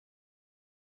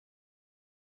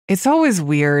It's always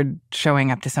weird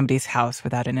showing up to somebody's house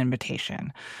without an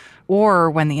invitation, or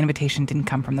when the invitation didn't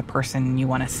come from the person you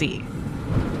want to see.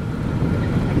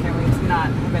 I can't wait to not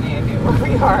have any idea where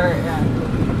we are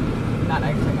and not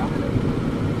actually know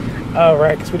her. Oh,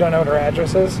 right, because we don't know what her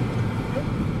address is.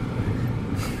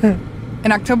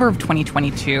 In October of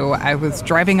 2022, I was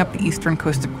driving up the eastern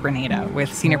coast of Grenada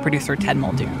with senior producer Ted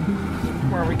Muldoon.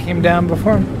 Where we came down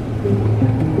before.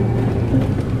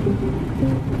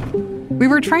 We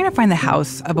were trying to find the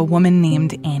house of a woman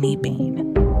named Annie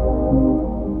Bain.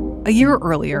 A year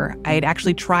earlier, I had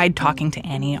actually tried talking to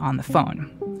Annie on the phone.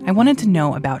 I wanted to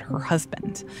know about her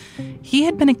husband. He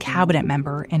had been a cabinet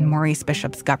member in Maurice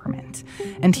Bishop's government,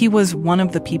 and he was one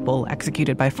of the people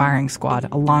executed by firing squad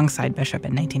alongside Bishop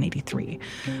in 1983.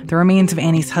 The remains of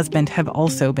Annie's husband have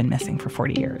also been missing for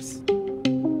 40 years.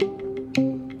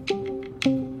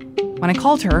 When I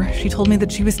called her, she told me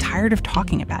that she was tired of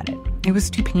talking about it. It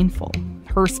was too painful.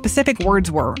 Her specific words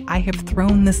were, "I have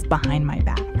thrown this behind my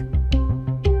back."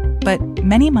 But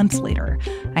many months later,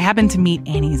 I happened to meet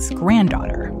Annie's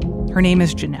granddaughter. Her name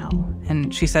is Janelle,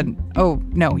 and she said, "Oh,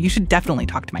 no, you should definitely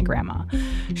talk to my grandma."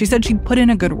 She said she'd put in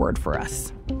a good word for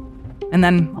us. And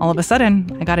then, all of a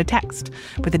sudden, I got a text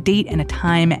with a date and a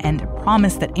time and a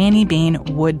promise that Annie Bain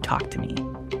would talk to me.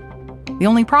 The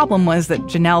only problem was that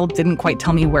Janelle didn't quite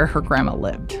tell me where her grandma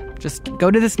lived. Just go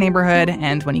to this neighborhood,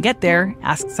 and when you get there,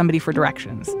 ask somebody for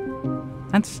directions.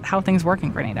 That's how things work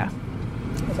in Grenada.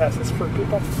 Let's ask this for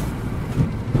people.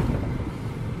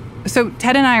 So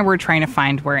Ted and I were trying to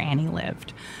find where Annie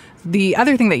lived. The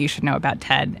other thing that you should know about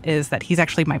Ted is that he's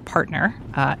actually my partner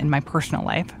in my personal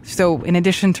life. So in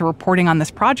addition to reporting on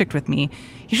this project with me,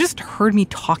 he's just heard me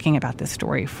talking about this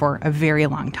story for a very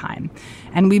long time.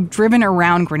 And we've driven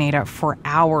around Grenada for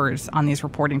hours on these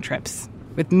reporting trips,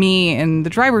 with me in the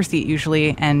driver's seat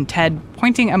usually, and Ted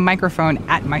pointing a microphone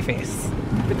at my face.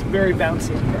 It's very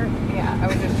bouncy in here. Yeah, I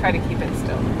would just try to keep it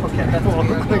still. Okay,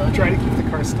 well, try to keep the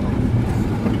car still.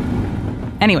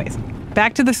 Anyways,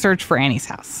 back to the search for Annie's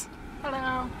house.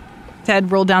 Hello.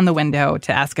 Ted rolled down the window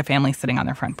to ask a family sitting on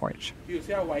their front porch. You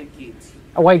see a white gate.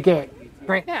 A white gate.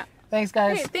 Great. Yeah. Thanks,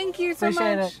 guys. Great, thank you so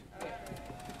Appreciate much.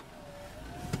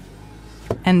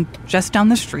 it. And just down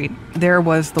the street, there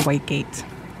was the white gate.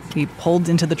 We pulled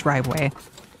into the driveway.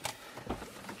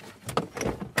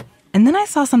 And then I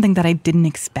saw something that I didn't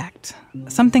expect.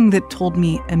 Something that told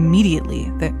me immediately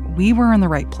that we were in the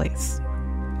right place.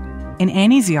 In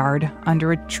Annie's yard,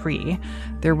 under a tree,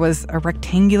 there was a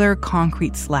rectangular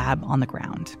concrete slab on the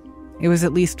ground. It was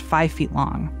at least 5 feet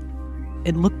long.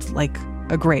 It looked like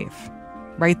a grave,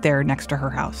 right there next to her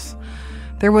house.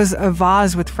 There was a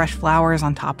vase with fresh flowers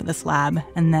on top of the slab,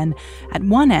 and then at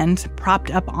one end, propped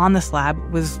up on the slab,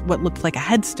 was what looked like a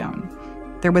headstone.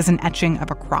 There was an etching of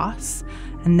a cross,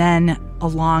 and then a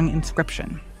long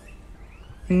inscription.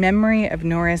 In memory of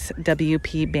Maurice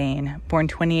W.P. Bain, born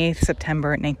 28th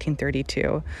September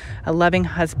 1932, a loving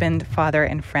husband, father,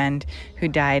 and friend who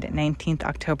died 19th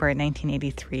October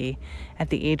 1983 at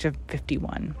the age of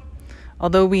 51.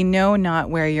 Although we know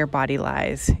not where your body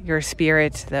lies, your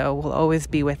spirit, though, will always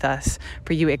be with us,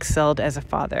 for you excelled as a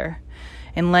father.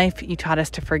 In life, you taught us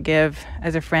to forgive.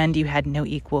 As a friend, you had no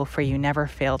equal, for you never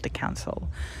failed to counsel.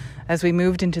 As we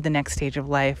moved into the next stage of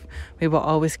life, we will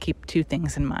always keep two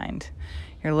things in mind.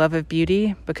 Your love of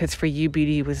beauty, because for you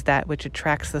beauty was that which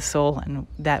attracts the soul and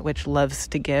that which loves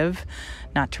to give,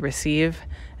 not to receive.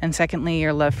 And secondly,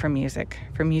 your love for music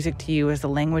to you is the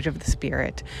language of the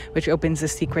spirit, which opens the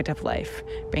secret of life,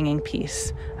 bringing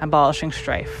peace, abolishing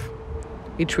strife.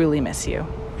 We truly miss you.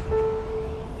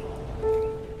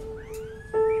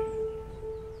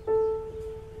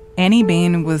 Annie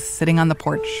Bain was sitting on the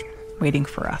porch, waiting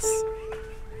for us.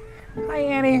 Hi,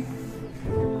 Annie.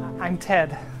 I'm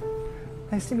Ted.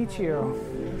 Nice to meet you.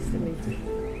 Nice to meet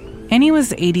you. Annie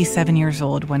was 87 years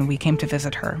old when we came to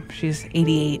visit her. She's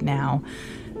 88 now.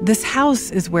 This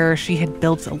house is where she had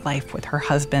built a life with her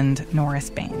husband, Maurice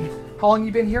Bain. How long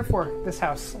you been here for, this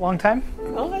house? A long time?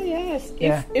 Oh, yes.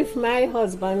 Yeah. If my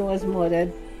husband was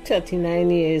murdered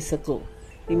 39 years ago,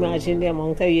 imagine the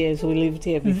amount of years we lived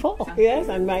here before. Yes,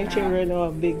 and my children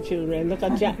are big children. Look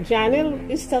at Janelle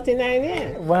is 39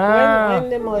 years. Wow. When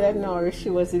they murdered Norris, she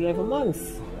was 11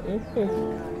 months.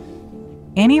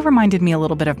 Annie reminded me a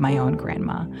little bit of my own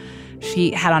grandma.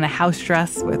 She had on a house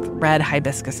dress with red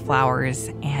hibiscus flowers,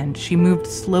 and she moved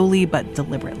slowly but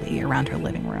deliberately around her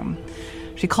living room.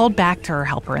 She called back to her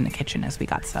helper in the kitchen as we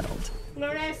got settled.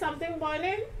 There's something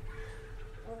boiling?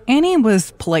 Annie was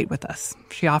polite with us.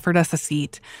 She offered us a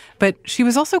seat, but she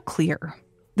was also clear.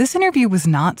 This interview was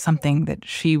not something that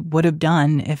she would have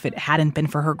done if it hadn't been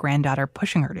for her granddaughter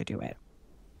pushing her to do it.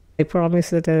 I promised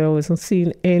that I wasn't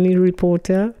seeing any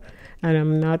reporter, and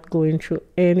I'm not going through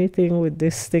anything with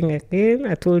this thing again.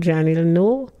 I told Janelle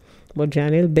no, but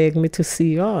Janelle begged me to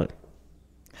see y'all.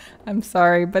 I'm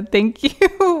sorry, but thank you.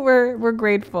 We're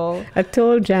grateful. I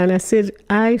told Jan, I said,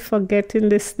 I forgetting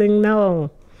this thing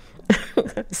now.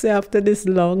 So after this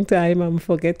long time, I'm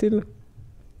forgetting.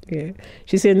 Yeah.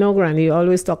 She said, no, Granny, you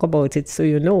always talk about it, so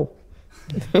you know.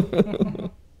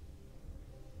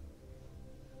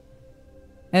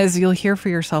 As you'll hear for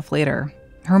yourself later,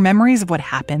 her memories of what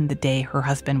happened the day her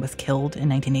husband was killed in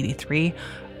 1983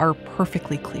 are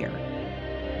perfectly clear.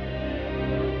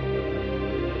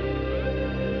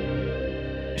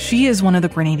 She is one of the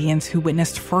Grenadians who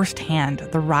witnessed firsthand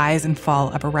the rise and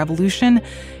fall of a revolution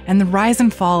and the rise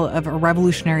and fall of a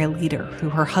revolutionary leader who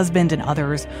her husband and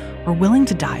others were willing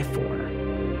to die for.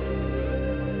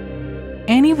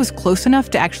 Annie was close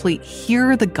enough to actually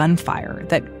hear the gunfire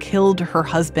that killed her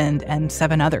husband and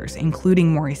 7 others,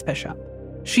 including Maurice Bishop.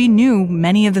 She knew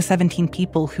many of the 17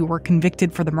 people who were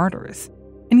convicted for the murders.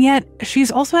 And yet,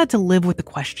 she's also had to live with the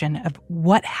question of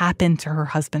what happened to her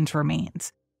husband's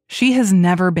remains. She has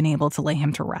never been able to lay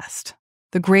him to rest.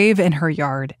 The grave in her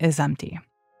yard is empty.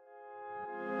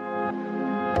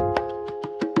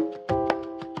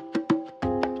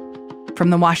 From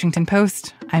the Washington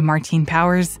Post, I'm Martine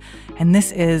Powers, and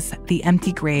this is The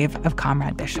Empty Grave of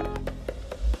Comrade Bishop.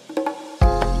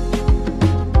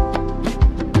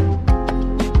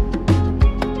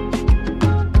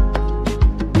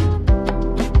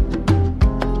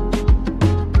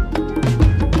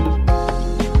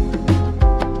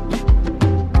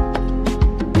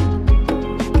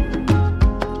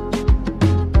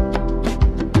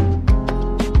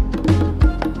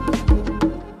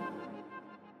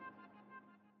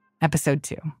 Episode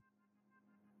 2.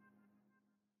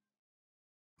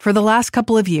 For the last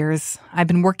couple of years, I've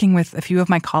been working with a few of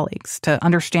my colleagues to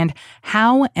understand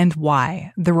how and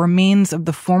why the remains of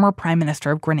the former Prime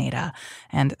Minister of Grenada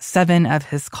and 7 of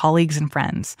his colleagues and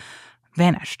friends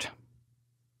vanished.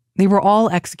 They were all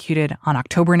executed on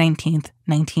October 19th,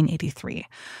 1983.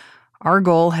 Our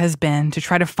goal has been to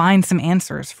try to find some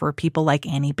answers for people like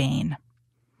Annie Bain.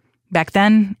 Back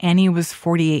then, Annie was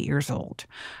 48 years old.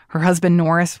 Her husband,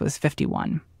 Norris, was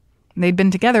 51. They'd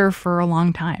been together for a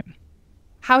long time.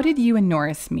 How did you and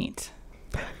Norris meet?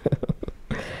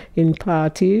 In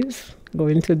parties,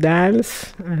 going to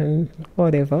dance and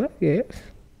whatever, yes.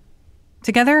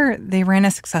 Together, they ran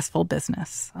a successful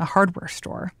business, a hardware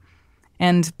store.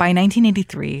 And by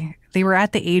 1983, they were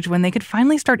at the age when they could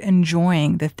finally start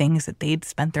enjoying the things that they'd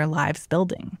spent their lives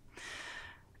building.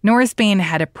 Maurice Bain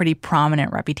had a pretty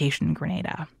prominent reputation in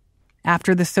Grenada.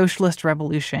 After the Socialist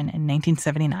Revolution in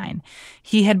 1979,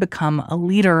 he had become a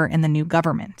leader in the new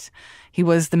government. He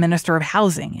was the Minister of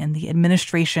Housing in the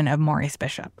administration of Maurice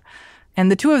Bishop. And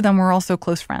the two of them were also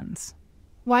close friends.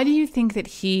 Why do you think that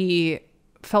he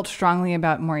felt strongly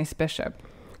about Maurice Bishop?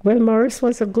 Well, Maurice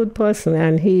was a good person,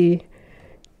 and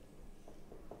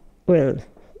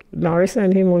Norris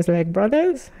and him was like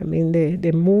brothers. I mean,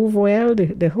 they move well.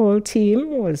 The whole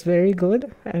team was very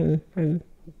good, and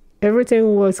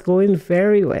everything was going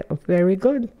very well, very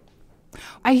good.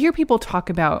 I hear people talk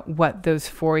about what those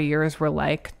 4 years were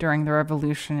like during the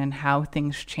revolution and how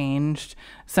things changed.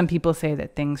 Some people say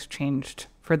that things changed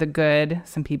for the good.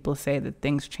 Some people say that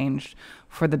things changed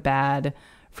for the bad.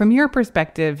 From your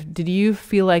perspective, did you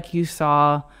feel like you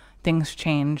saw things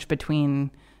change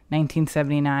between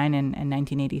 1979 and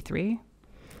 1983?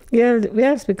 Yeah,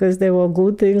 yes, because there were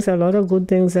good things, a lot of good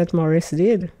things that Maurice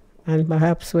did. And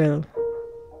perhaps, there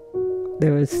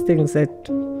was things that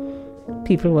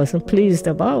people wasn't pleased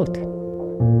about.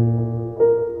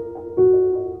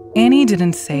 Annie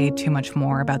didn't say too much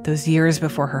more about those years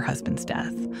before her husband's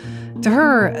death. To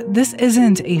her, this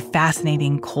isn't a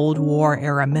fascinating Cold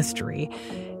War-era mystery.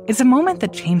 It's a moment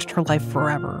that changed her life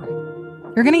forever.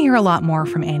 You're going to hear a lot more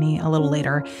from Annie a little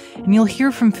later, and you'll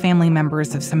hear from family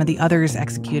members of some of the others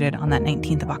executed on that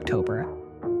 19th of October.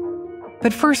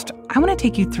 But first, I want to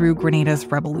take you through Grenada's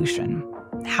revolution,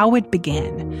 how it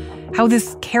began, how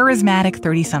this charismatic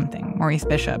 30-something, Maurice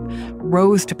Bishop,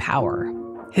 rose to power,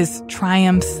 his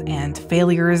triumphs and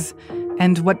failures,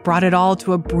 and what brought it all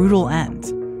to a brutal end.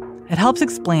 It helps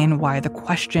explain why the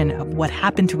question of what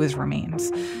happened to his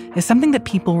remains is something that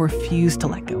people refuse to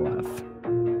let go of.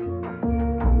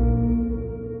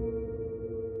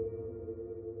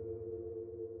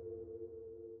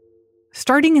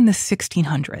 Starting in the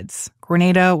 1600s,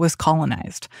 Grenada was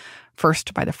colonized,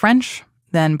 first by the French,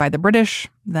 then by the British,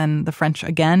 then the French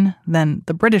again, then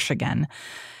the British again.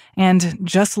 And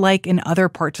just like in other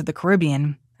parts of the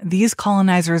Caribbean, these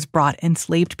colonizers brought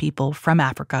enslaved people from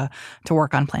Africa to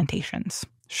work on plantations,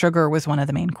 Sugar was one of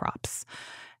the main crops.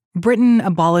 Britain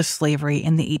abolished slavery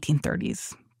in the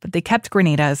 1830s, but they kept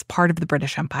Grenada as part of the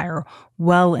British Empire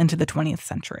well into the 20th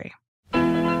century.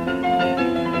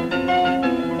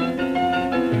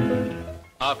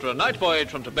 After a night voyage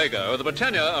from Tobago, the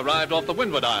Britannia arrived off the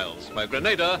Windward Isles, where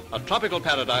Grenada, a tropical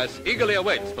paradise, eagerly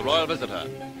awaits the royal visitor.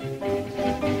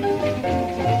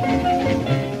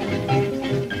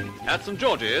 At St.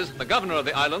 George's, the governor of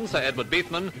the island, Sir Edward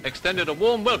Beethman, extended a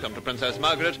warm welcome to Princess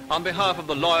Margaret on behalf of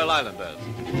the Loyal Islanders.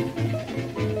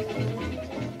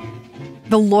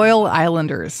 The Loyal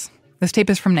Islanders. This tape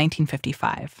is from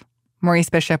 1955. Maurice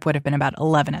Bishop would have been about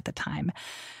 11 at the time.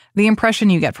 The impression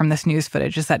you get from this news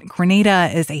footage is that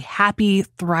Grenada is a happy,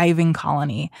 thriving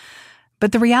colony.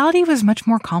 But the reality was much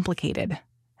more complicated.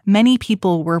 Many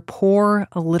people were poor,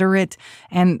 illiterate,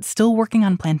 and still working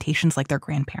on plantations like their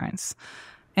grandparents.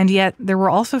 And yet, there were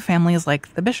also families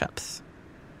like the Bishops.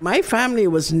 My family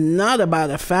was not about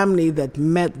a family that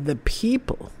met the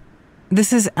people.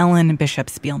 This is Ellen Bishop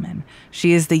Spielman.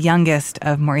 She is the youngest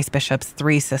of Maurice Bishop's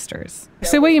 3 sisters.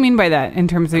 So what do you mean by that, in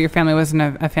terms of your family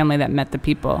wasn't a family that met the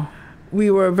people?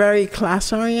 We were very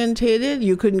class-orientated.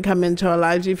 You couldn't come into our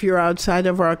lives if you were outside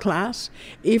of our class.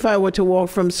 If I were to walk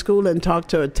from school and talk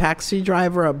to a taxi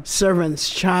driver, a servant's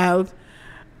child,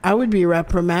 I would be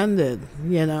reprimanded,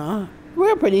 you know.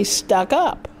 We're pretty stuck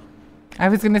up. I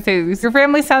was going to say, your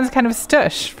family sounds kind of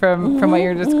stush from what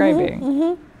you're describing.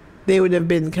 Mm-hmm. They would have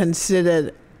been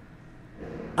considered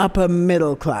upper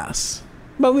middle class.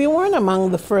 But we weren't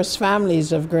among the first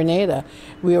families of Grenada.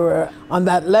 We were on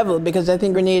that level because I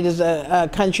think Grenada is a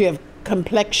country of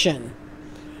complexion.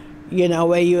 You know,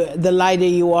 where the lighter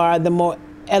you are, the more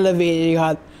elevated you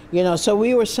are. You know, so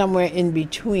we were somewhere in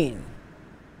between.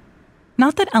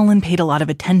 Not that Ellen paid a lot of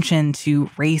attention to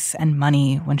race and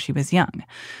money when she was young.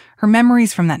 Her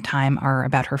memories from that time are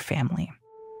about her family.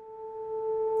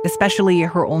 Especially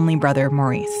her only brother,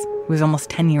 Maurice, who was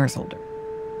almost 10 years older.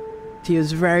 He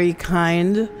was very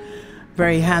kind,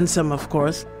 very handsome, of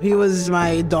course. He was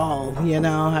my doll, you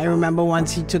know. I remember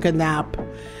once he took a nap,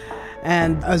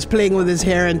 and I was playing with his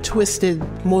hair and twisted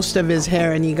most of his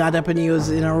hair, and he got up and he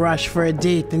was in a rush for a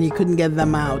date, and he couldn't get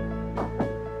them out.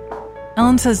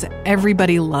 Ellen says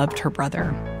everybody loved her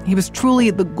brother. He was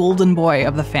truly the golden boy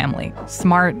of the family.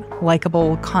 Smart,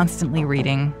 likable, constantly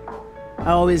reading.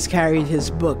 I always carried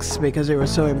his books because they were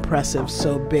so impressive,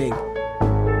 so big.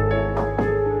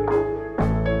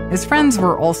 His friends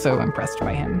were also impressed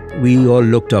by him. We all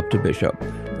looked up to Bishop.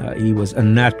 He was a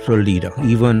natural leader,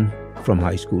 even from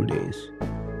high school days.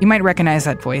 You might recognize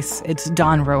that voice. It's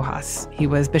Don Rojas. He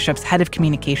was Bishop's head of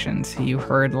communications, who you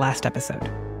heard last episode.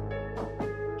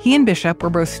 He and Bishop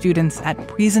were both students at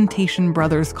Presentation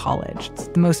Brothers College. It's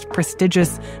the most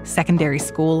prestigious secondary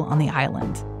school on the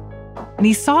island. And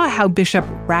he saw how Bishop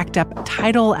racked up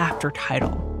title after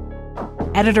title.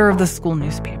 Editor of the school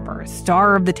newspaper,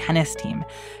 star of the tennis team,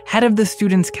 head of the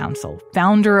Students' Council,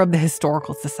 founder of the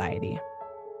Historical Society.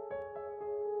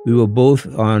 We were both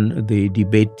on the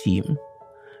debate team.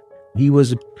 He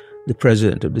was the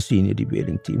president of the senior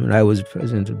debating team, and I was the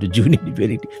president of the junior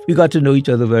debating team. We got to know each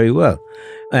other very well.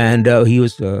 And he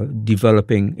was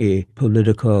developing a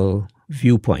political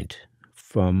viewpoint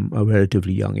from a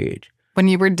relatively young age. When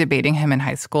you were debating him in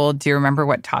high school, do you remember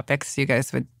what topics you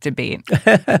guys would debate?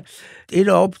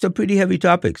 Some pretty heavy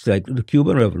topics, like the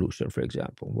Cuban Revolution, for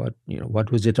example.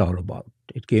 What was it all about?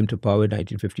 It came to power in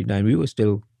 1959. We were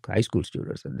still high school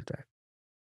students at the time.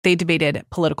 They debated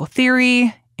political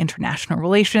theory, international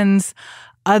relations,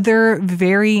 other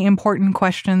very important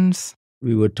questions.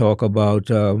 We would talk about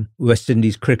West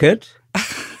Indies cricket.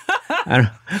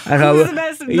 and how, who's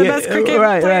the best cricket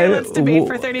player? Let's debate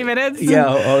for 30 minutes.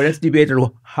 Yeah, or let's debate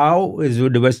on how is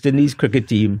the West Indies cricket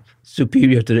team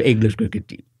superior to the English cricket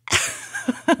team.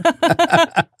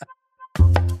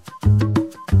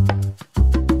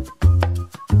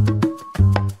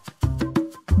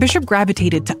 Bishop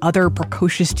gravitated to other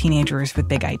precocious teenagers with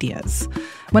big ideas.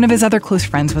 One of his other close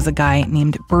friends was a guy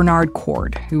named Bernard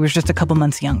Cord, who was just a couple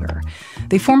months younger.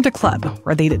 They formed a club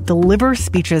where they'd deliver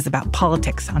speeches about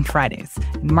politics on Fridays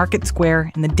in Market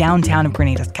Square in the downtown of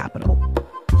Grenada's capital.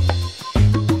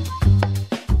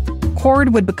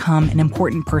 Cord would become an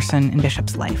important person in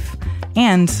Bishop's life,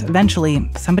 and eventually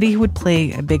somebody who would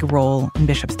play a big role in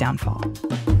Bishop's downfall.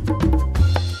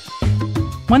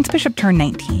 Once Bishop turned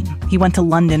 19, he went to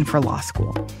London for law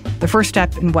school, the first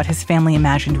step in what his family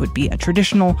imagined would be a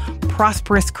traditional,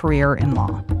 prosperous career in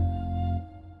law.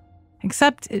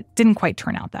 Except it didn't quite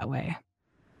turn out that way.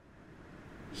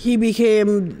 He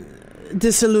became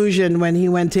disillusioned when he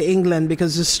went to England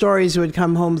because the stories would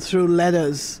come home through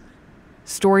letters.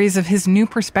 stories of his new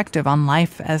perspective on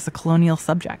life as a colonial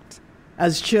subject.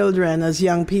 As children, as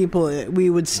young people, we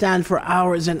would stand for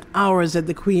hours and hours at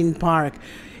the Queen Park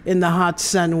in the hot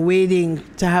sun waiting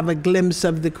to have a glimpse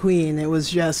of the Queen. It was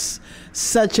just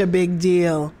such a big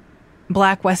deal.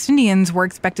 Black West Indians were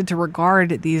expected to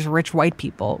regard these rich white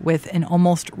people with an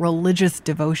almost religious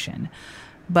devotion.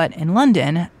 But in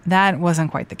London, that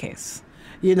wasn't quite the case.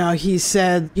 You know, he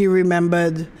said he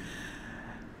remembered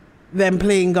them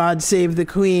playing God Save the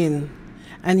Queen,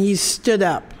 and he stood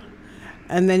up,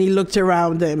 and then he looked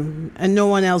around him, and no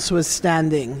one else was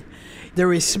standing. The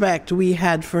respect we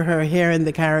had for her here in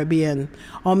the Caribbean,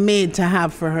 or made to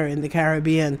have for her in the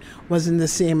Caribbean, wasn't the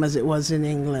same as it was in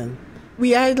England.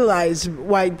 We idolize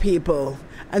white people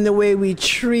and the way we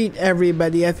treat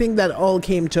everybody. I think that all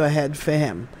came to a head for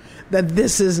him, that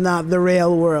this is not the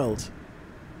real world.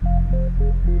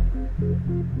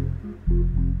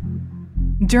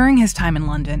 During his time in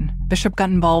London, Bishop got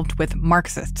involved with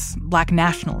Marxists, Black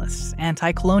nationalists,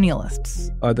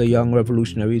 anti-colonialists. Other young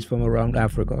revolutionaries from around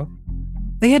Africa.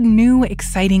 They had new,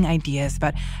 exciting ideas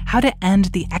about how to end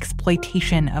the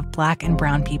exploitation of Black and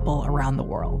brown people around the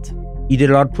world. He did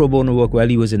a lot of pro bono work while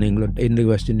he was in England, in the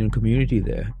West Indian community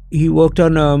there. He worked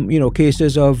on,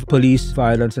 cases of police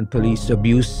violence and police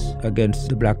abuse against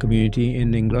the Black community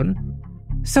in England.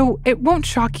 So it won't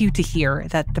shock you to hear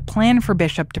that the plan for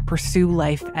Bishop to pursue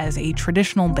life as a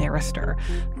traditional barrister,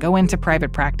 go into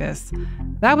private practice,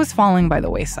 that was falling by the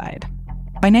wayside.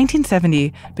 By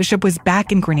 1970, Bishop was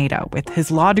back in Grenada with his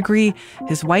law degree,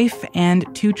 his wife, and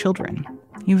 2 children.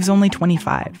 He was only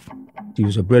 25. He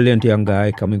was a brilliant young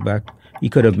guy coming back. He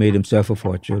could have made himself a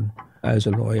fortune as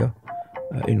a lawyer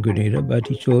in Grenada, but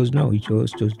he chose no. He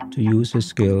chose to use his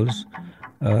skills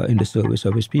in the service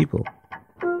of his people.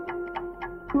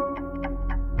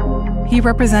 He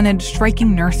represented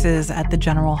striking nurses at the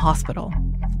General Hospital.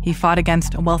 He fought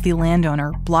against a wealthy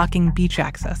landowner blocking beach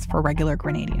access for regular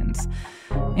Grenadians.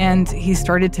 And he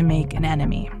started to make an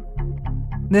enemy.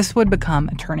 This would become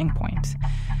a turning point.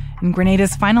 In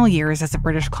Grenada's final years as a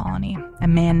British colony, a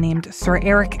man named Sir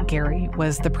Eric Gairy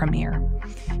was the premier.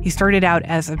 He started out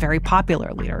as a very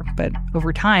popular leader, but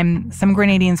over time, some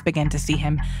Grenadians began to see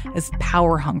him as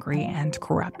power-hungry and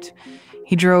corrupt.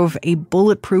 He drove a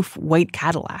bulletproof white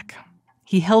Cadillac.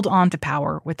 He held on to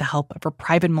power with the help of a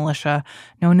private militia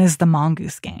known as the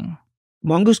Mongoose Gang.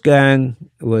 Mongoose Gang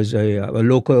was a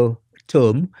local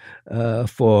term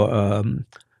for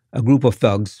a group of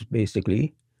thugs,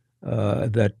 basically,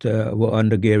 that were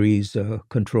under Gairy's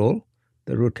control,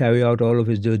 that would carry out all of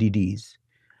his dirty deeds.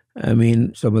 I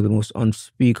mean, some of the most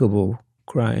unspeakable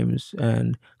crimes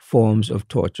and forms of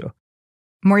torture.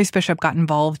 Maurice Bishop got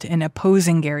involved in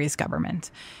opposing Gairy's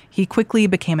government. He quickly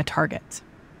became a target.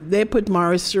 They put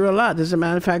Maurice through a lot. As a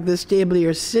matter of fact, this table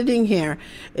you're sitting here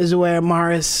is where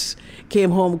Maurice came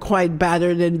home quite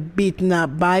battered and beaten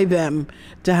up by them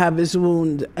to have his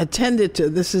wound attended to.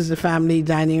 This is the family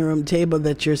dining room table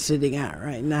that you're sitting at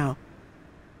right now.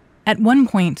 At one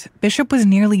point, Bishop was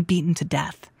nearly beaten to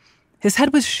death. His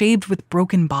head was shaved with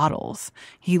broken bottles.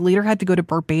 He later had to go to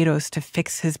Barbados to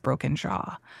fix his broken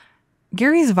jaw.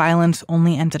 Gairy's violence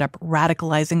only ended up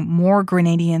radicalizing more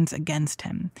Grenadians against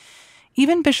him.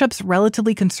 Even Bishop's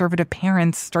relatively conservative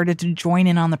parents started to join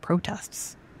in on the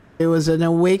protests. It was an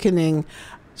awakening.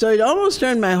 So it almost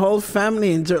turned my whole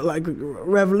family into like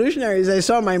revolutionaries. I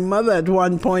saw my mother at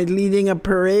one point leading a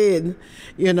parade,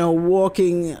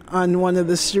 walking on one of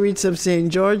the streets of St.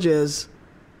 George's.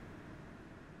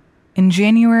 In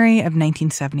January of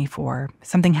 1974,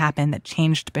 something happened that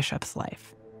changed Bishop's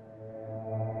life.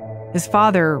 His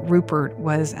father, Rupert,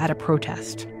 was at a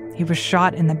protest. He was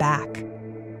shot in the back.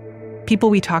 People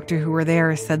we talked to who were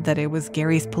there said that it was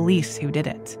Gairy's police who did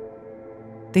it.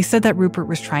 They said that Rupert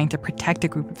was trying to protect a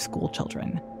group of school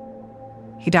children.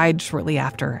 He died shortly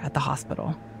after at the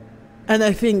hospital. And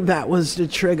I think that was the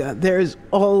trigger. There's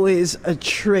always a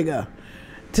trigger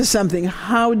to something.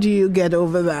 How do you get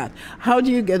over that? How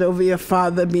do you get over your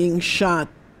father being shot?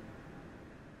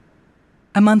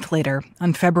 A month later,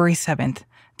 on February 7th,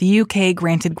 the UK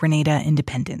granted Grenada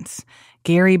independence.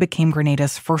 Gairy became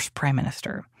Grenada's first prime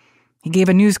minister. He gave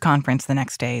a news conference the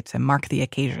next day to mark the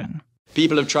occasion.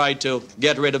 People have tried to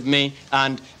get rid of me,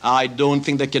 and I don't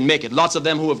think they can make it. Lots of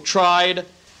them who have tried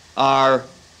are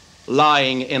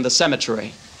lying in the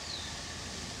cemetery.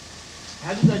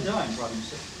 How did they die, Prime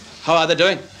Minister? How are they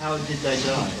doing? How did they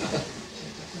die?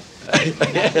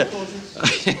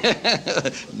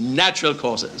 Natural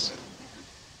causes.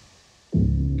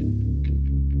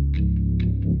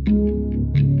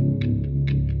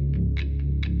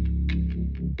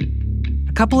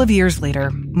 A couple of years later,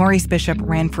 Maurice Bishop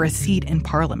ran for a seat in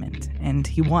Parliament, and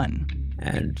he won.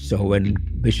 And so when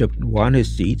Bishop won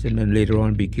his seat and then later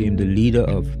on became the leader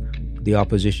of the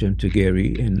opposition to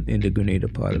Gary in the Grenada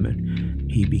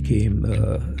Parliament, he became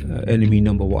enemy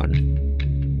number one.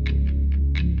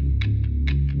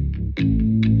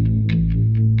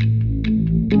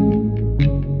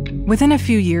 Within a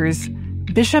few years,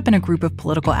 Bishop and a group of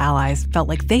political allies felt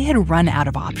like they had run out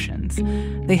of options.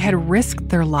 They had risked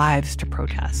their lives to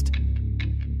protest.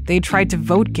 They tried to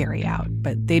vote Gary out,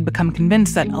 but they'd become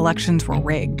convinced that elections were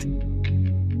rigged.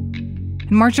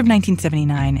 In March of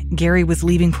 1979, Gary was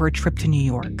leaving for a trip to New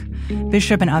York.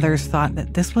 Bishop and others thought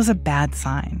that this was a bad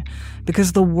sign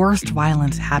because the worst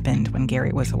violence happened when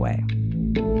Gary was away.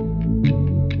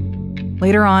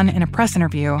 Later on, in a press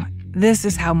interview, this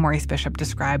is how Maurice Bishop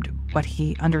described what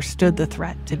he understood the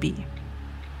threat to be.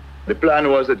 The plan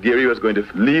was that Gary was going to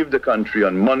leave the country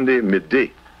on Monday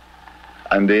midday,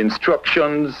 and the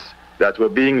instructions that were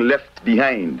being left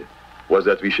behind was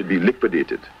that we should be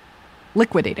liquidated.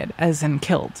 Liquidated, as in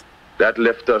killed. That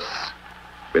left us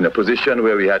in a position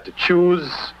where we had to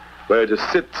choose whether to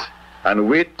sit and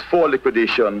wait for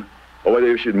liquidation or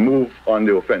whether we should move on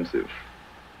the offensive.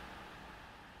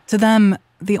 To them,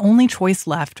 the only choice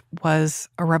left was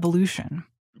a revolution.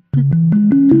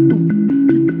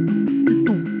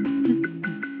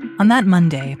 On that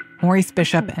Monday, Maurice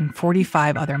Bishop and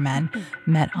 45 other men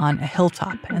met on a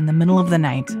hilltop in the middle of the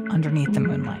night underneath the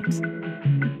moonlight.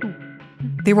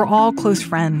 They were all close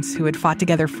friends who had fought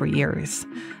together for years.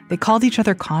 They called each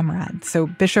other comrades, so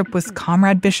Bishop was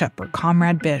Comrade Bishop or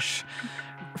Comrade Bish.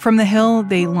 From the hill,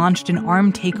 they launched an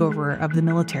armed takeover of the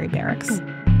military barracks.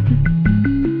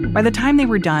 By the time they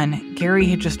were done, Gary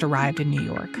had just arrived in New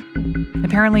York.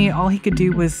 Apparently, all he could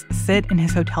do was sit in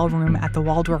his hotel room at the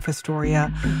Waldorf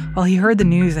Astoria while he heard the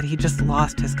news that he just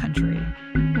lost his country.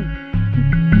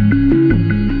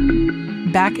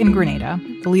 Back in Grenada,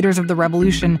 the leaders of the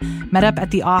revolution met up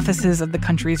at the offices of the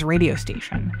country's radio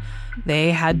station.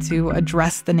 They had to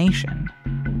address the nation.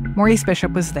 Maurice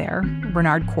Bishop was there.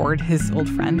 Bernard Cord, his old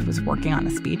friend, was working on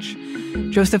a speech.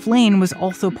 Joseph Lane was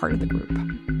also part of the group.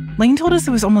 Lane told us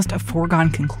it was almost a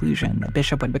foregone conclusion that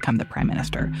Bishop would become the prime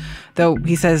minister, though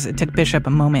he says it took Bishop a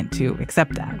moment to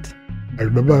accept that. I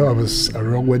remember I was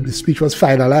around when the speech was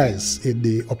finalized in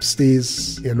the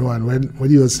upstairs, and when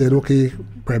he was saying, okay,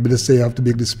 Prime Minister, you have to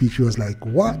make the speech, he was like,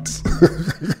 what?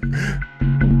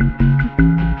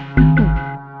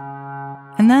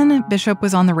 And then Bishop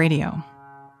was on the radio.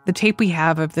 The tape we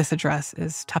have of this address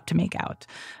is tough to make out,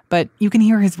 but you can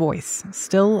hear his voice,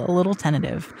 still a little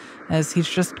tentative, as he's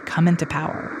just come into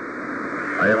power.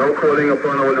 I am now calling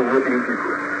upon all the working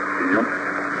people, the youth,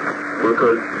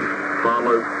 workers,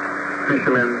 farmers,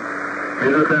 fishermen,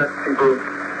 middle-class people,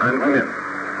 and women,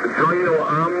 to join our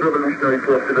armed revolutionary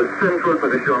forces at central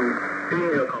positions in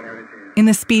your community. In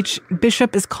the speech,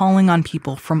 Bishop is calling on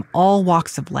people from all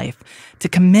walks of life to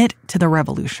commit to the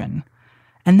revolution.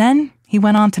 And then he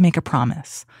went on to make a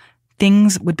promise.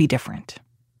 Things would be different.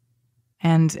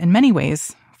 And in many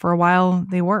ways, for a while,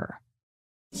 they were.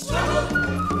 Struggle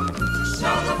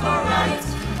for rights.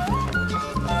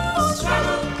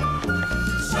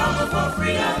 Struggle for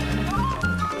freedom.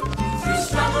 Through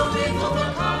struggle we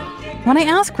overcome. When I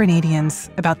ask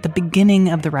Grenadians about the beginning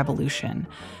of the revolution,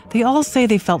 they all say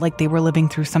they felt like they were living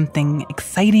through something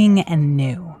exciting and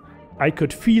new. I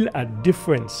could feel a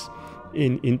difference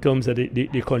in terms of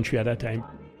the country at that time.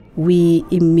 We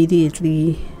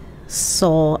immediately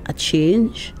saw a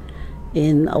change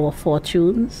in our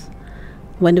fortunes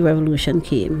when the revolution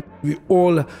came. We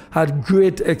all had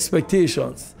great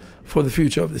expectations for the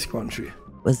future of this country.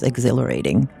 It was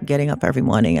exhilarating, getting up every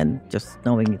morning and just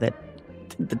knowing that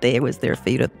the day was there for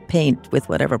you to paint with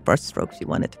whatever brushstrokes you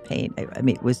wanted to paint. I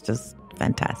mean, it was just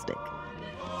fantastic.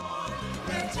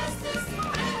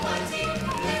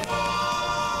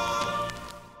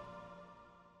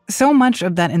 So much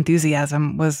of that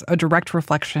enthusiasm was a direct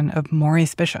reflection of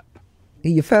Maurice Bishop.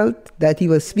 You felt that he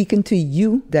was speaking to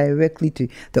you directly. To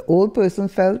the old person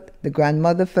felt, the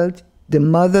grandmother felt, the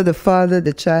mother, the father,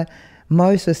 the child.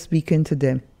 Maurice was speaking to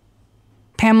them.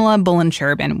 Pamela Bullen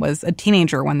Cherubin was a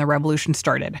teenager when the revolution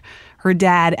started. Her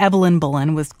dad, Evelyn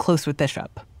Bullen, was close with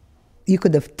Bishop. You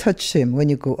could have touched him when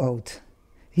you go out.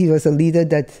 He was a leader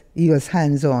that he was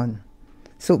hands-on.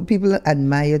 So people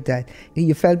admired that.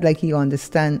 You felt like he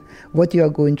understand what you are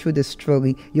going through, the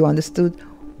struggle. You understood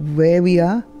where we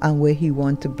are and where he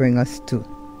wants to bring us to.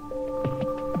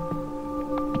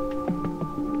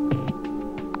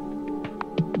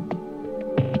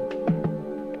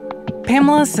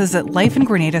 Pamela says that life in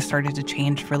Grenada started to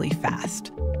change really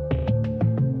fast.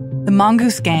 The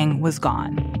mongoose gang was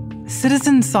gone.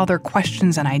 citizens saw their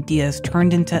questions and ideas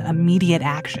turned into immediate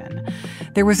action.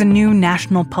 There was a new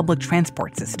national public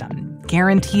transport system,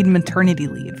 guaranteed maternity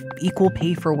leave, equal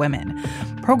pay for women,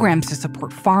 programs to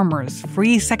support farmers,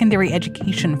 free secondary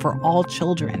education for all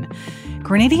children.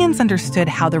 Grenadians understood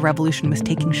how the revolution was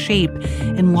taking shape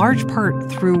in large part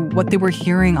through what they were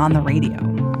hearing on the radio.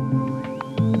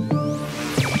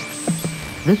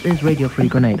 This is Radio Free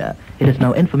Grenada. It is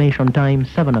now information time,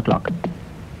 7 o'clock.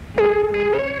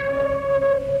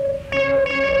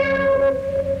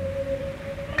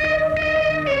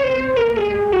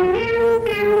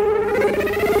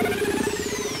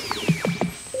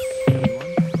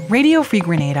 Radio Free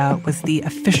Grenada was the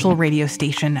official radio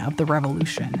station of the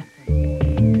revolution.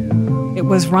 It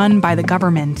was run by the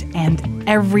government, and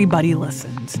everybody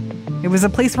listened. It was a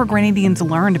place where Grenadians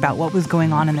learned about what was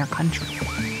going on in their country.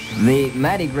 The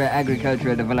Mardi Gras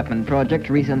Agricultural Development Project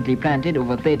recently planted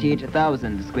over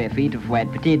 38,000 square feet of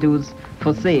white potatoes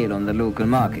for sale on the local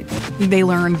market. They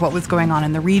learned what was going on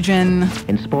in the region.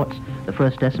 In sports, the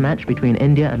first test match between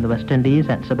India and the West Indies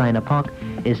at Sabina Park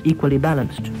is equally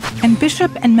balanced. And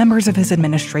Bishop and members of his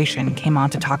administration came on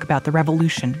to talk about the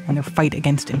revolution and their fight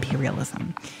against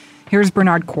imperialism. Here's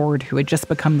Bernard Cord, who had just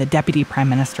become the deputy prime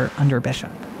minister under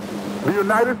Bishop. The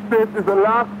United States is the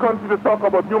last country to talk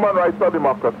about human rights or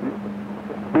democracy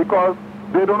because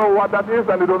they don't know what that is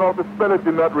and they don't know how to spell it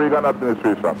in that Reagan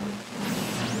administration.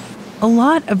 A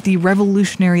lot of the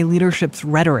revolutionary leadership's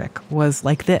rhetoric was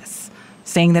like this,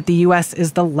 saying that the U.S.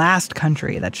 is the last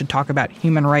country that should talk about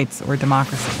human rights or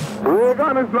democracy.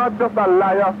 Reagan is not just a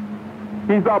liar.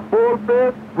 He's a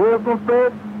bold-faced,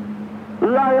 brazen-faced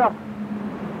liar.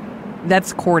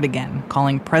 That's Cord again,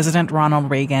 calling President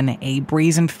Ronald Reagan a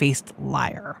brazen-faced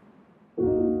liar.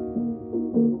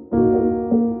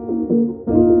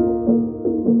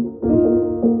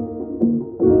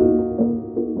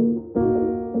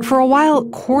 For a while,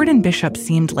 Cord and Bishop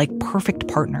seemed like perfect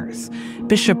partners.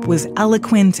 Bishop was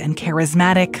eloquent and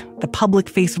charismatic, the public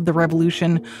face of the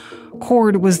revolution.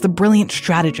 Cord was the brilliant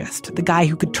strategist, the guy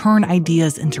who could turn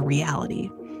ideas into reality.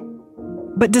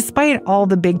 But despite all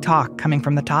the big talk coming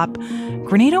from the top,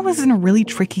 Grenada was in a really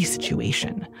tricky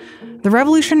situation. The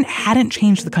revolution hadn't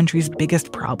changed the country's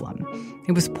biggest problem.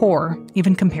 It was poor,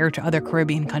 even compared to other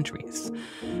Caribbean countries.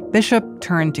 Bishop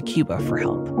turned to Cuba for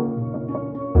help.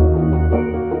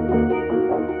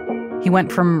 He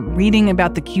went from reading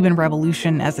about the Cuban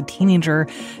Revolution as a teenager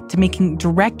to making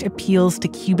direct appeals to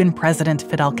Cuban President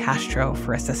Fidel Castro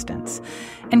for assistance.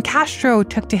 And Castro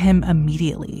took to him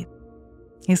immediately.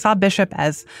 He saw Bishop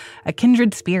as a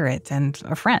kindred spirit and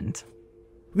a friend.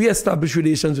 We established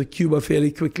relations with Cuba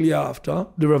fairly quickly after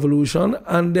the revolution,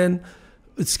 and then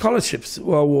scholarships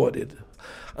were awarded.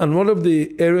 And one of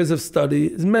the areas of study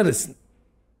is medicine.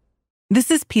 This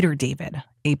is Peter David,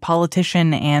 a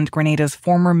politician and Grenada's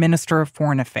former Minister of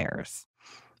Foreign Affairs.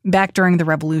 Back during the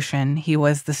revolution, he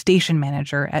was the station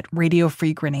manager at Radio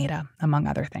Free Grenada, among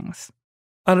other things.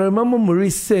 And I remember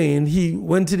Maurice saying he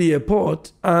went to the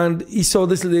airport and he saw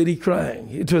this lady crying.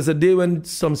 It was a day when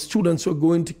some students were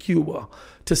going to Cuba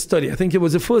to study. I think it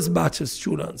was the first batch of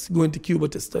students going to Cuba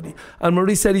to study. And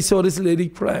Maurice said he saw this lady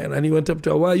crying and he went up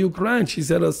to her, "Why are you crying?" She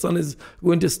said, "Her son is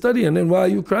going to study." And then, "Why are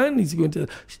you crying?" "He's going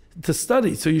to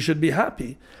study, so you should be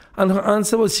happy." And her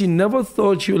answer was she never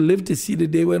thought she would live to see the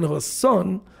day when her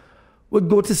son would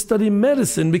go to study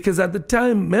medicine, because at the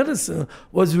time, medicine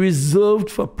was reserved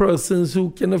for persons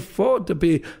who can afford to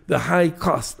pay the high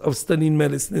cost of studying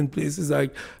medicine in places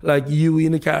like UWI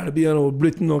in the Caribbean or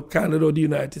Britain or Canada or the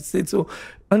United States.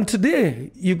 And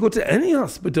today, you go to any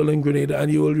hospital in Grenada and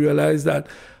you will realize that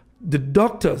the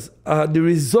doctors are the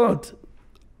result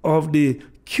of the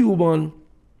Cuban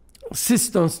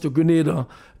assistance to Grenada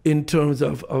in terms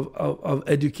of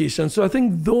education. So I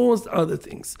think those are the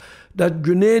things that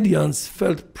Grenadians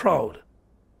felt proud.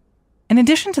 In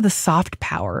addition to the soft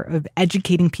power of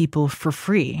educating people for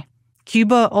free,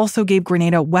 Cuba also gave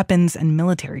Grenada weapons and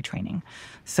military training.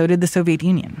 So did the Soviet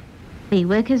Union. A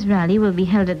workers' rally will be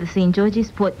held at the St.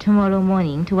 George's port tomorrow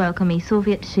morning to welcome a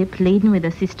Soviet ship laden with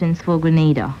assistance for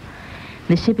Grenada.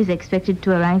 The ship is expected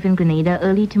to arrive in Grenada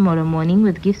early tomorrow morning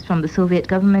with gifts from the Soviet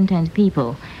government and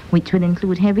people, which will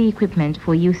include heavy equipment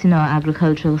for use in our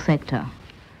agricultural sector.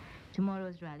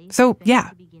 So,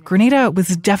 yeah, Grenada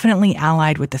was definitely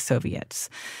allied with the Soviets.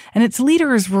 And its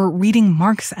leaders were reading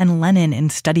Marx and Lenin in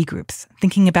study groups,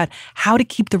 thinking about how to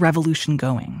keep the revolution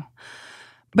going.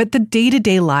 But the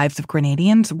day-to-day lives of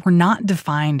Grenadians were not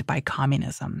defined by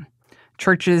communism.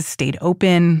 Churches stayed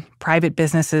open, private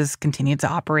businesses continued to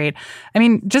operate. I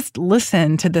mean, just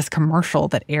listen to this commercial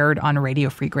that aired on Radio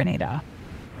Free Grenada.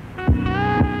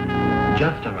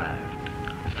 Just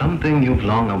arrived. something you've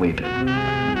long awaited,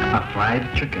 a fried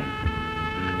chicken.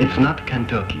 It's not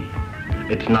Kentucky.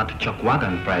 It's not Chuck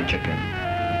Wagon fried chicken.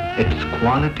 It's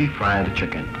quality fried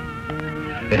chicken.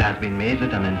 It has been made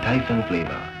with an enticing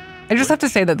flavor. I just have to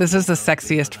say that this is the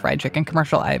sexiest fried chicken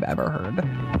commercial I've ever heard.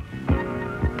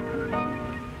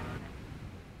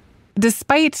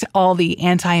 Despite all the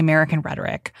anti-American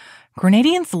rhetoric,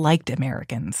 Grenadians liked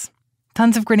Americans.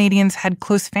 Tons of Grenadians had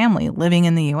close family living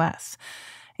in the U.S.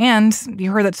 And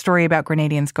you heard that story about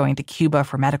Grenadians going to Cuba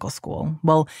for medical school.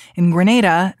 Well, in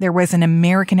Grenada, there was an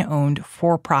American-owned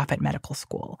for-profit medical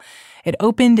school. It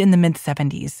opened in the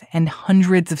mid-'70s, and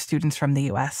hundreds of students from the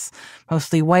U.S.,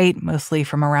 mostly white, mostly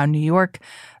from around New York,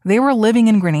 they were living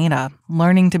in Grenada,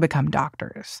 learning to become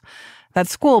doctors. That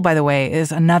school, by the way,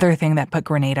 is another thing that put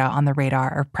Grenada on the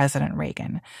radar of President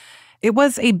Reagan. It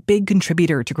was a big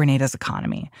contributor to Grenada's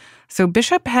economy, so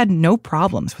Bishop had no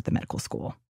problems with the medical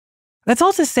school. That's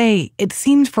all to say, it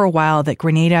seemed for a while that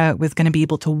Grenada was going to be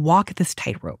able to walk this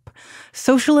tightrope.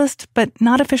 Socialist, but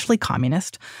not officially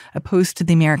communist, opposed to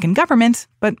the American government,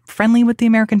 but friendly with the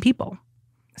American people.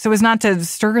 So as not to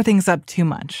stir things up too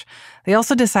much, they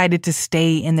also decided to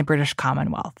stay in the British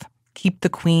Commonwealth, keep the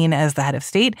Queen as the head of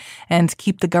state, and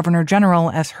keep the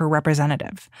Governor-General as her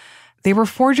representative. They were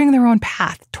forging their own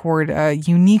path toward a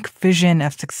unique vision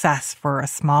of success for a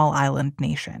small island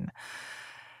nation.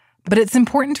 But it's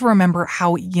important to remember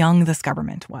how young this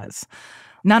government was,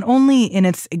 not only in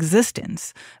its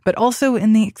existence, but also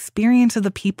in the experience of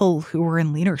the people who were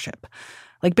in leadership.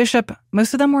 Like Bishop,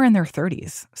 most of them were in their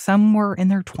 30s. Some were in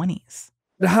their 20s.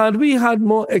 Had we had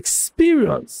more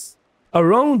experience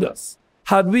around us,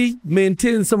 had we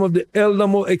maintained some of the elder,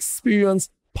 more experienced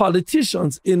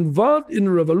politicians involved in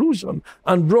the revolution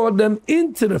and brought them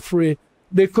into the fray,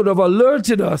 they could have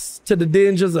alerted us to the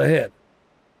dangers ahead.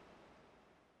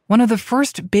 One of the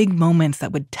first big moments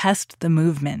that would test the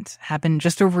movement happened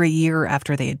just over a year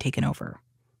after they had taken over.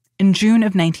 In June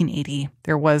of 1980,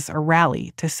 there was a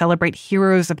rally to celebrate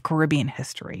heroes of Caribbean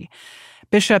history.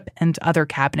 Bishop and other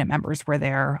cabinet members were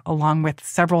there, along with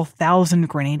several thousand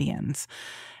Grenadians.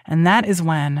 And that is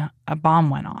when a bomb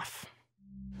went off.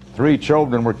 3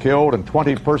 children were killed and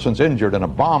 20 persons injured in a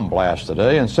bomb blast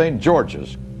today in St.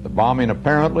 George's. The bombing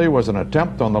apparently was an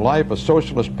attempt on the life of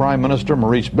Socialist Prime Minister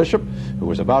Maurice Bishop, who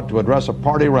was about to address a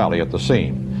party rally at the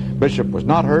scene. Bishop was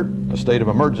not hurt. A state of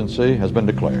emergency has been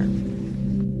declared.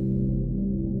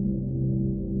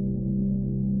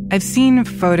 I've seen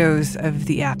photos of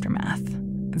the aftermath.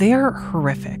 They are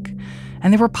horrific,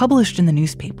 and they were published in the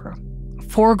newspaper.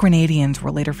 4 Grenadians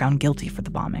were later found guilty for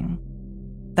the bombing.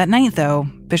 That night, though,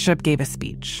 Bishop gave a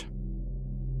speech.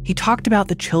 He talked about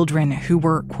the children who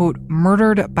were, quote,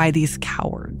 murdered by these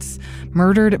cowards,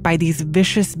 murdered by these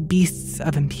vicious beasts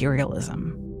of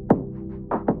imperialism.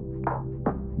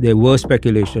 There were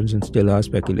speculations and still are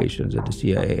speculations that the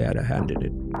CIA had a hand in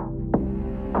it.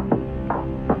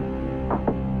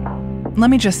 Let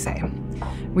me just say,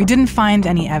 we didn't find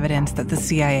any evidence that the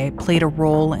CIA played a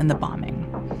role in the bombing.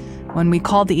 When we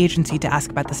called the agency to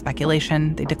ask about the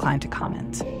speculation, they declined to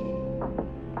comment.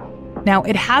 Now,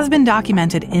 it has been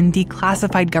documented in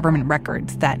declassified government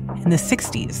records that in the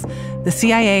 60s, the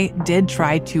CIA did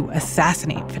try to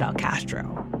assassinate Fidel Castro.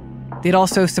 They'd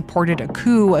also supported a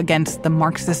coup against the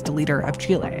Marxist leader of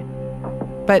Chile.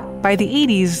 But by the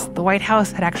 80s, the White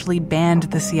House had actually banned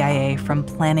the CIA from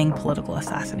planning political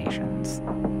assassinations.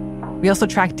 We also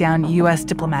tracked down U.S.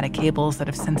 diplomatic cables that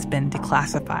have since been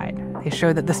declassified. They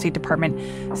show that the State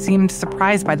Department seemed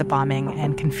surprised by the bombing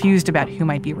and confused about who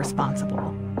might be responsible.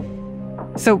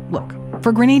 So, look,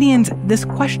 for Grenadians, this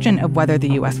question of whether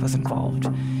the U.S. was involved,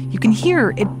 you can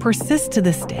hear it persists to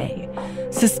this day.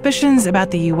 Suspicions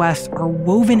about the U.S. are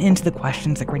woven into the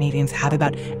questions that Grenadians have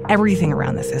about everything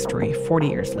around this history 40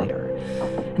 years later.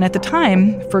 And at the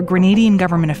time, for Grenadian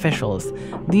government officials,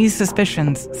 these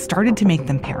suspicions started to make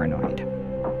them paranoid.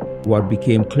 What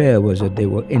became clear was that they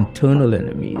were internal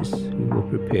enemies who were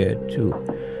prepared to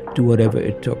do whatever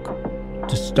it took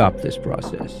to stop this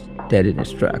process dead in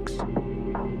its tracks.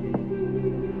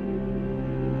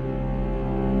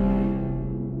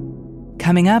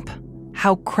 Coming up,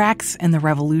 how cracks in the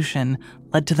revolution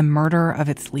led to the murder of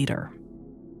its leader.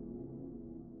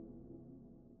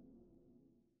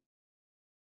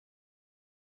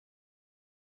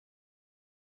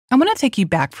 I want to take you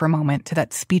back for a moment to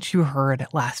that speech you heard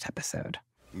last episode.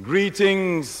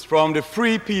 Greetings from the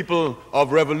free people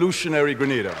of revolutionary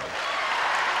Grenada.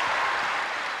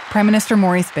 Prime Minister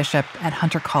Maurice Bishop at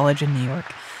Hunter College in New York,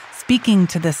 speaking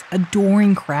to this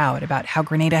adoring crowd about how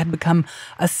Grenada had become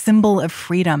a symbol of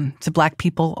freedom to Black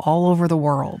people all over the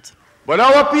world. But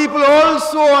our people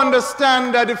also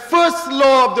understand that the first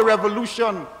law of the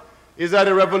revolution is that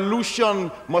a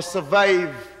revolution must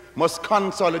survive, must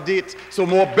consolidate, so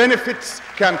more benefits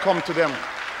can come to them.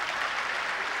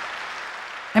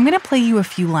 I'm going to play you a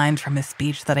few lines from his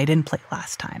speech that I didn't play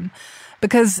last time,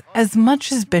 because as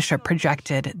much as Bishop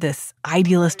projected this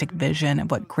idealistic vision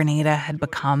of what Grenada had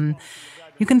become,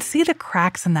 you can see the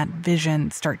cracks in that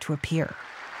vision start to appear.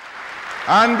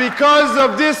 And because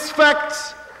of this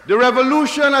fact, the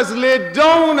revolution has laid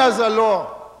down as a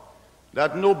law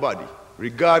that nobody,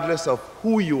 regardless of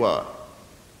who you are,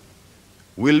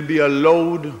 will be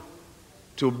allowed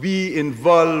to be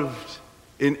involved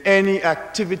in any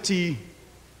activity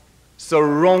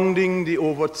surrounding the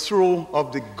overthrow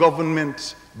of the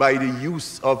government by the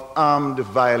use of armed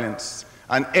violence.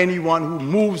 And anyone who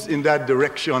moves in that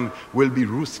direction will be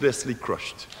ruthlessly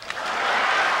crushed.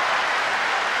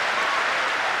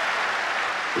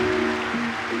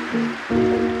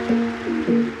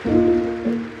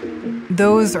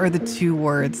 Those are the two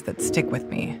words that stick with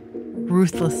me: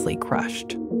 ruthlessly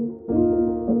crushed.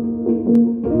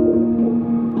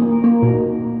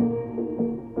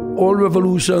 All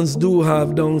revolutions do have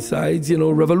downsides. You know,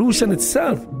 revolution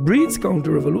itself breeds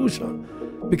counter-revolution.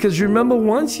 Because remember,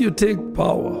 once you take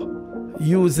power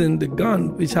using the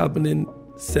gun, which happened in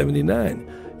 79,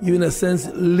 you in a sense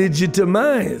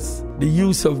legitimize the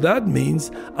use of that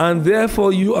means, and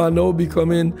therefore you are now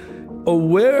becoming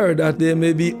aware that there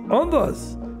may be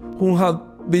others who have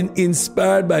been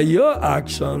inspired by your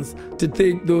actions to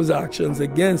take those actions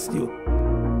against you.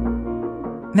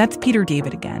 That's Peter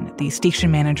David again, the station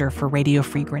manager for Radio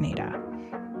Free Grenada.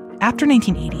 After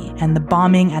 1980 and the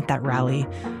bombing at that rally,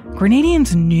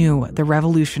 Grenadians knew the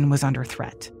revolution was under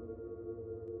threat.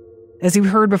 As you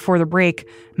heard before the break,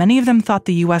 many of them thought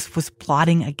the U.S. was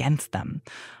plotting against them.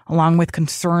 Along with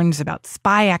concerns about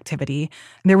spy activity,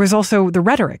 there was also the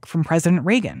rhetoric from President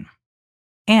Reagan.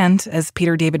 And, as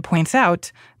Peter David points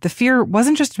out, the fear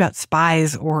wasn't just about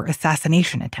spies or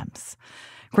assassination attempts.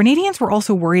 Grenadians were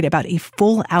also worried about a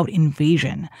full-out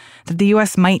invasion, that the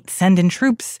U.S. might send in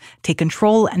troops, take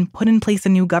control, and put in place a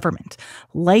new government,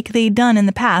 like they'd done in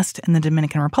the past in the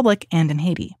Dominican Republic and in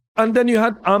Haiti. And then you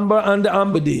had Amber and the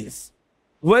Amber Days,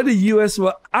 where the U.S.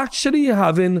 were actually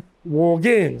having war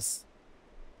games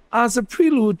as a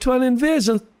prelude to an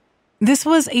invasion. This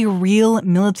was a real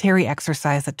military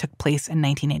exercise that took place in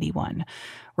 1981,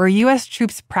 where U.S.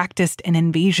 troops practiced an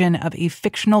invasion of a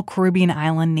fictional Caribbean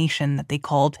island nation that they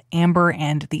called Amber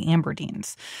and the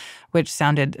Amberines, which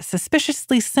sounded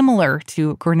suspiciously similar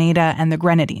to Grenada and the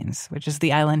Grenadians, which is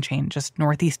the island chain just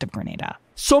northeast of Grenada.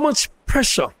 So much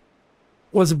pressure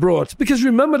was brought, because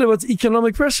remember, there was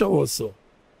economic pressure also.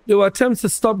 There were attempts to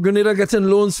stop Grenada getting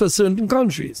loans for certain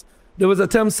countries. There was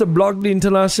attempts to block the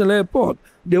international airport.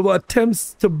 There were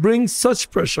attempts to bring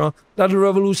such pressure that the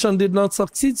revolution did not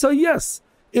succeed. So yes,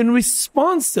 in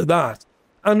response to that,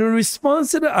 and in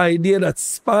response to the idea that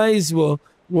spies were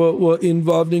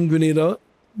involved in Grenada,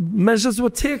 measures were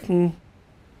taken.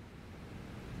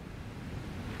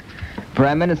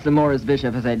 Prime Minister Maurice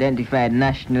Bishop has identified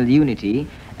national unity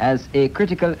as a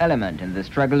critical element in the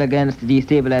struggle against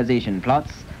destabilization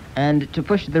plots and to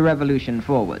push the revolution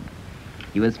forward.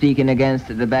 He was speaking against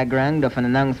the background of an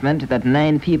announcement that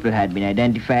 9 people had been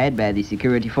identified by the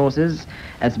security forces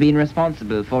as being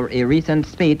responsible for a recent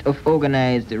spate of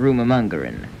organized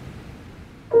rumor-mongering.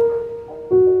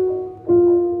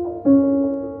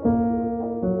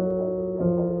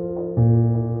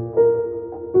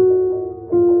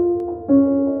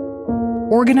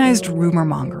 Organized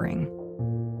rumor-mongering.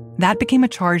 That became a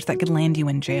charge that could land you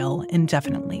in jail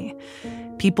indefinitely.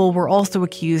 People were also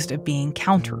accused of being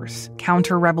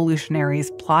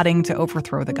counter-revolutionaries plotting to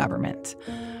overthrow the government.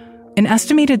 An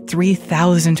estimated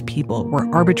 3,000 people were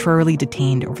arbitrarily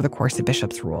detained over the course of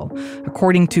Bishop's rule,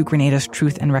 according to Grenada's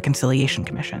Truth and Reconciliation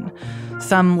Commission.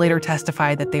 Some later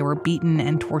testified that they were beaten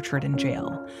and tortured in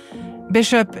jail.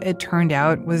 Bishop, it turned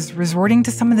out, was resorting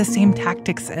to some of the same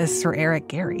tactics as Sir Eric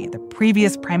Gairy, the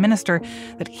previous prime minister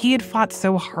that he had fought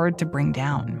so hard to bring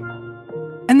down.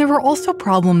 And there were also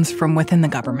problems from within the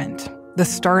government, the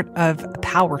start of a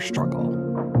power struggle.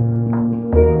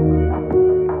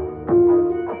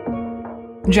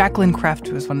 Jacqueline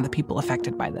Kreft was one of the people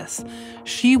affected by this.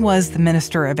 She was the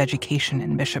Minister of Education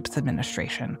in Bishop's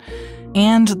administration,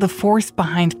 and the force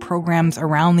behind programs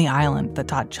around the island that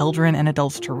taught children and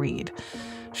adults to read.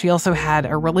 She also had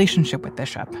a relationship with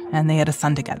Bishop, and they had a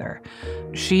son together.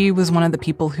 She was one of the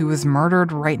people who was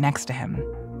murdered right next to him.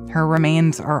 Her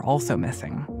remains are also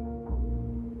missing.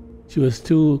 She was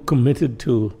too committed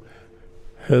to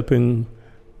helping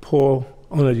poor,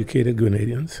 uneducated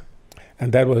Grenadians,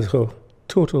 and that was her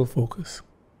total focus.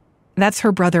 That's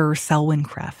her brother, Selwyn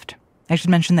Kreft. I should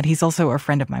mention that he's also a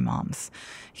friend of my mom's.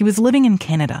 He was living in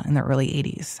Canada in the early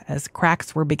 80s as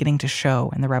cracks were beginning to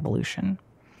show in the revolution.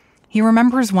 He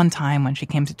remembers one time when she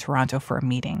came to Toronto for a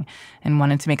meeting and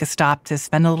wanted to make a stop to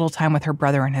spend a little time with her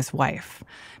brother and his wife.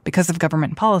 Because of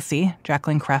government policy,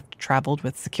 Jacqueline Kreft traveled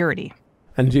with security.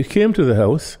 And she came to the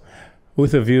house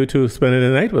with a view to spending the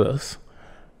night with us.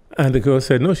 And the girl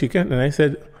said, no, she can't. And I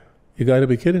said, you got to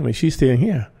be kidding me. She's staying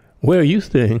here. Where are you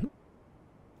staying?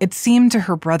 It seemed to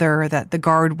her brother that the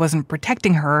guard wasn't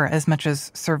protecting her as much as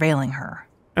surveilling her.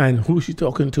 And who's she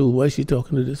talking to? Why is she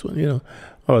talking to this one? You know,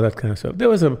 all that kind of stuff. There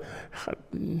was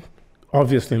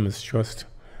obviously mistrust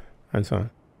and so on.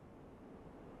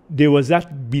 There was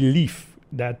that belief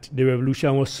that the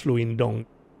revolution was slowing down.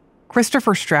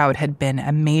 Christopher Stroud had been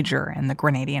a major in the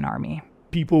Grenadian army.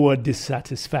 People were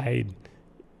dissatisfied,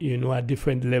 at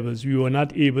different levels. We were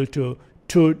not able to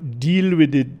deal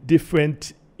with the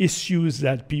different issues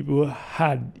that people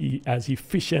had as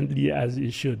efficiently as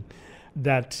it should.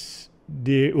 That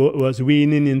there was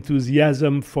waning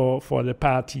enthusiasm for the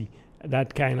party,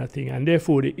 that kind of thing. And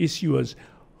therefore the issue was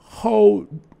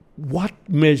what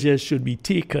measures should be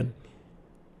taken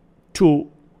to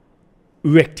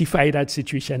rectify that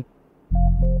situation.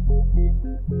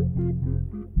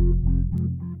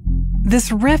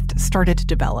 This rift started to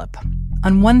develop.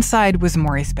 On one side was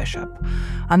Maurice Bishop.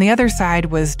 On the other side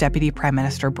was Deputy Prime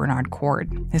Minister Bernard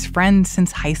Coard, his friend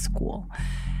since high school.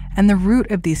 And the root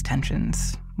of these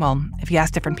tensions, well, if you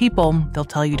ask different people, they'll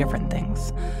tell you different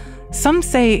things. Some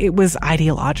say it was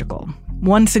ideological.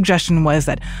 One suggestion was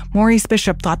that Maurice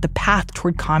Bishop thought the path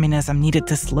toward communism needed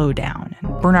to slow down,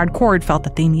 and Bernard Coard felt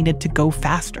that they needed to go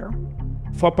faster.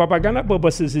 For propaganda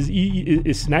purposes,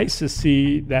 it's nice to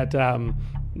see that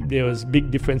there was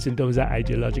big difference in terms of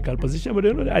ideological position, but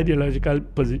there was no ideological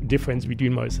difference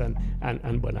between Maurice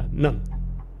and Bernard. None.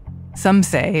 Some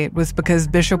say it was because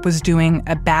Bishop was doing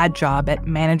a bad job at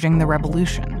managing the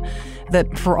revolution,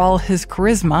 that for all his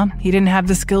charisma, he didn't have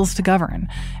the skills to govern,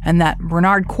 and that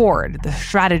Bernard Coard, the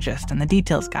strategist and the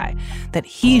details guy, that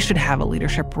he should have a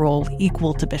leadership role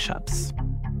equal to Bishop's.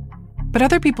 But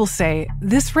other people say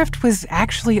this rift was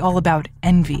actually all about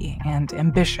envy and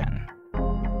ambition.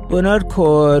 Bernard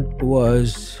Coard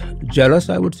was jealous,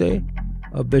 I would say,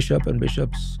 of Bishop and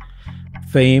Bishop's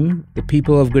fame. The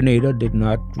people of Grenada did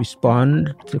not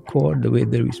respond to Coard the way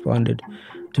they responded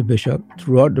to Bishop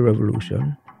throughout the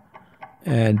revolution.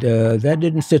 And that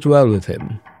didn't sit well with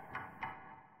him.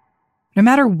 No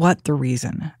matter what the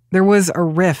reason, there was a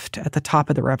rift at the top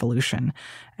of the revolution,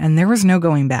 and there was no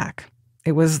going back.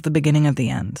 It was the beginning of the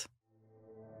end.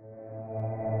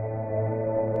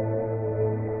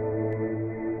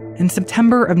 In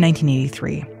September of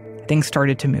 1983, things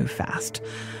started to move fast.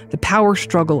 The power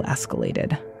struggle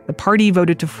escalated. The party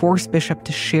voted to force Bishop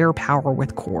to share power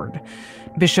with Coard.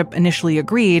 Bishop initially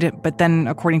agreed, but then,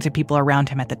 according to people around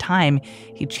him at the time,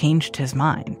 he changed his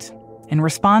mind. In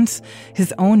response,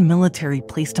 his own military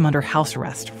placed him under house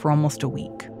arrest for almost a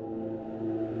week.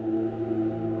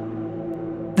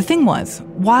 The thing was,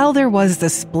 while there was the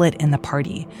split in the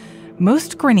party,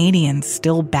 most Grenadians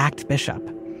still backed Bishop.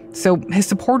 So his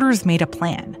supporters made a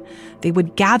plan. They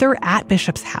would gather at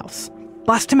Bishop's house,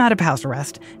 bust him out of house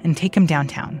arrest, and take him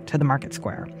downtown to the market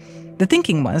square. The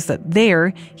thinking was that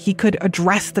there he could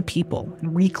address the people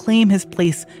and reclaim his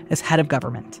place as head of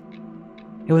government.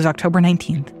 It was October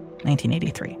 19th,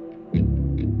 1983.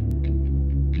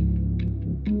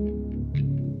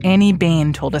 Annie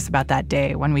Bain told us about that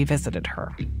day when we visited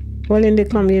her. Well, in the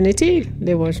community,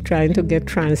 they were trying to get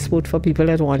transport for people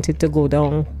that wanted to go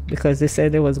down because they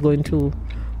said they was going to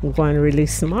go and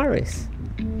release Maurice.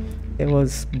 There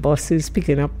was buses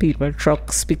picking up people,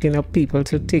 trucks picking up people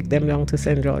to take them down to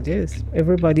St. George's.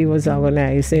 Everybody was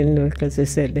organizing because they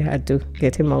said they had to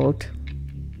get him out.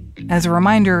 As a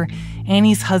reminder,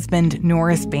 Annie's husband,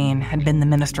 Maurice Bain, had been the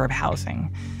Minister of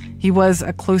Housing. He was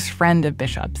a close friend of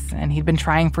Bishop's, and he'd been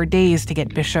trying for days to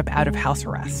get Bishop out of house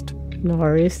arrest.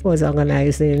 Maurice was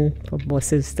organizing for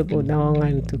buses to go down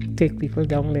and to take people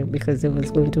down there because they was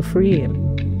going to free him.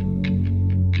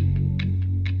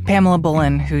 Pamela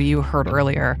Bullen, who you heard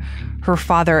earlier, her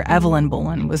father, Evelyn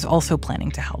Bullen, was also planning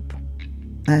to help.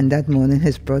 And that morning,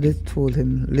 his brother told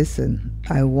him, listen,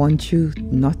 I want you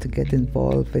not to get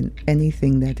involved in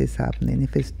anything that is happening.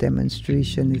 If it's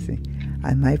demonstration,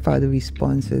 and my father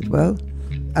responded, well,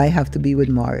 I have to be with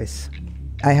Maurice.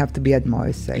 I have to be at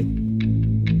Maurice's side.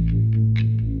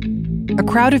 A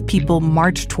crowd of people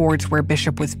marched towards where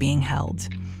Bishop was being held.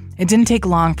 It didn't take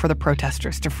long for the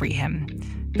protesters to free him.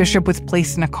 Bishop was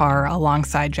placed in a car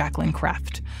alongside Jacqueline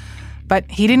Kreft. But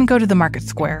he didn't go to the market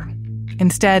square.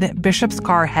 Instead, Bishop's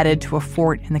car headed to a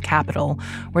fort in the capital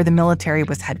where the military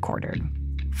was headquartered.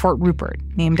 Fort Rupert,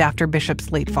 named after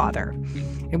Bishop's late father.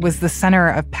 It was the center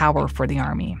of power for the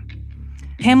army.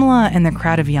 Pamela and the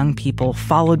crowd of young people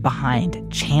followed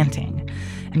behind, chanting.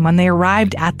 And when they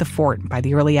arrived at the fort by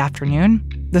the early afternoon,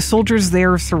 the soldiers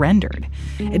there surrendered.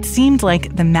 It seemed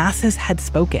like the masses had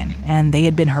spoken and they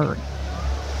had been heard.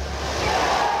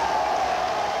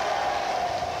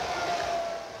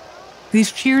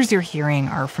 These cheers you're hearing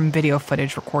are from video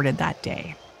footage recorded that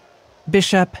day.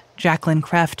 Bishop, Jacqueline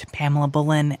Kreft, Pamela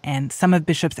Bullen, and some of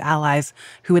Bishop's allies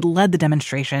who had led the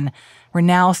demonstration were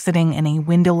now sitting in a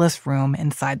windowless room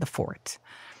inside the fort.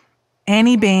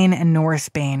 Annie Bain and Norris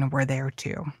Bain were there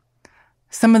too.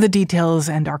 Some of the details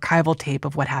and archival tape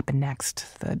of what happened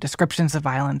next, the descriptions of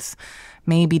violence,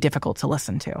 may be difficult to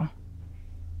listen to.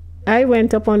 I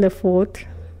went up on the fort.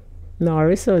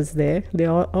 Norris was there.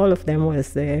 All of them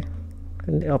was there.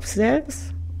 And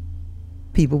upstairs.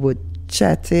 People were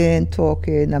chatting,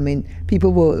 talking. I mean,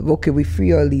 people were, okay, we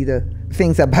free our leader.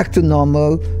 Things are back to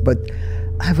normal. But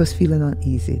I was feeling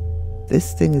uneasy.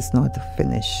 This thing is not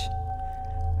finished.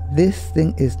 This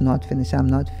thing is not finished. I'm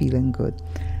not feeling good.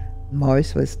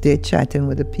 Maurice was there chatting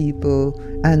with the people.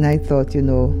 And I thought,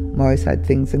 Maurice had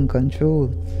things in control.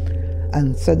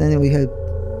 And suddenly we heard,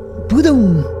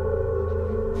 boom!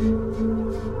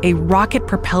 A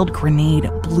rocket-propelled grenade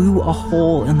blew a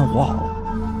hole in the wall.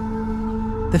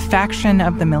 The faction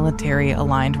of the military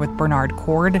aligned with Bernard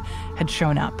Cord had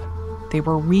shown up. They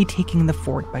were retaking the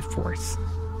fort by force.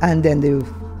 And then the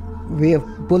ray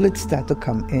of bullets started to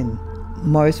come in.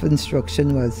 Maurice's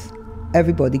instruction was,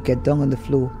 everybody get down on the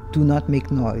floor, do not make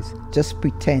noise, just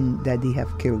pretend that they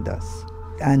have killed us.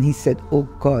 And he said, oh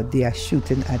God, they are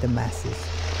shooting at the masses.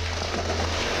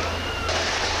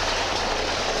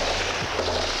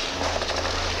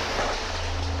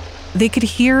 They could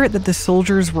hear that the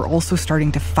soldiers were also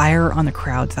starting to fire on the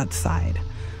crowds outside.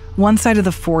 One side of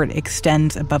the fort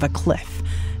extends above a cliff,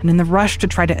 and in the rush to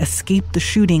try to escape the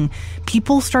shooting,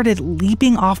 people started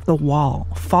leaping off the wall,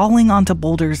 falling onto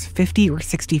boulders 50 or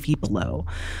 60 feet below.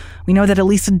 We know that at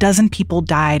least a dozen people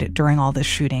died during all this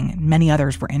shooting, and many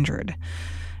others were injured.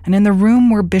 And in the room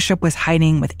where Bishop was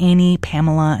hiding with Annie,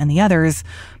 Pamela, and the others,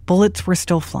 bullets were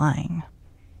still flying.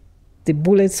 The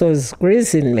bullets was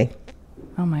grazing me.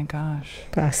 Oh my gosh.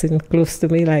 Passing close to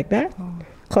me like that. Oh.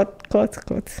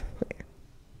 Cut.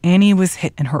 Annie was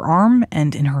hit in her arm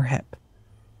and in her hip.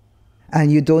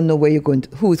 And you don't know where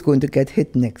who's going to get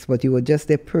hit next, but you were just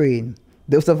there praying.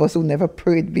 Those of us who never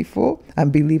prayed before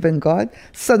and believe in God,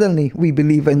 suddenly we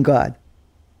believe in God.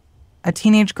 A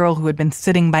teenage girl who had been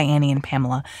sitting by Annie and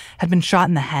Pamela had been shot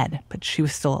in the head, but she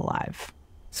was still alive.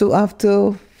 So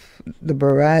after the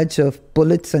barrage of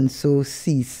bullets and so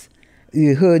ceased,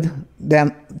 you heard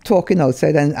them talking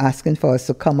outside and asking for us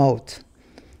to come out.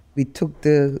 We took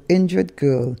the injured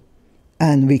girl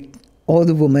and all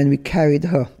the women, we carried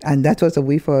her. And that was a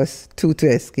way for us to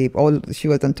escape. She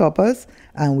was on top of us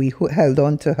and we held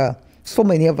on to her. So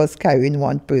many of us carrying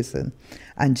one person.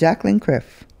 And Jacqueline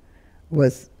Kreft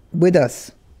was with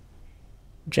us.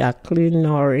 Jacqueline,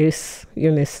 Norris,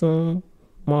 Unison,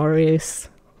 Maurice,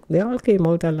 they all came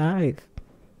out alive.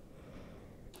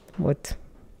 But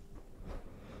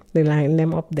they lined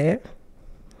them up there,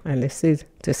 and they said,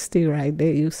 to stay right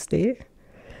there, you stay.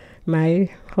 My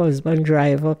husband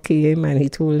driver came, and he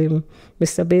told him,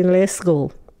 Mr. Bain, let's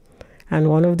go. And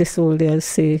one of the soldiers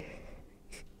said,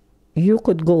 you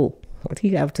could go, but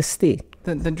he have to stay.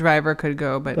 The driver could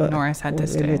go, but Norris had to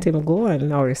stay. They let him go, and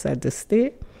Norris had to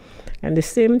stay. And the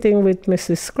same thing with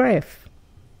Mrs. Kreft.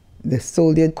 The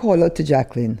soldier called out to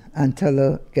Jacqueline and tell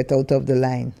her, get out of the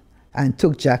line, and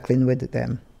took Jacqueline with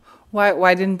them.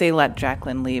 Why didn't they let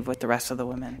Jacqueline leave with the rest of the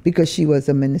women? Because she was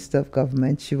a minister of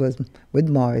government. She was with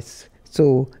Maurice.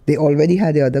 So they already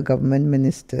had the other government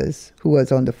ministers who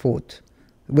was on the fort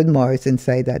with Maurice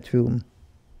inside that room.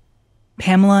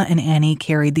 Pamela and Annie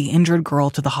carried the injured girl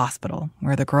to the hospital,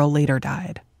 where the girl later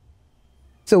died.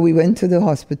 So we went to the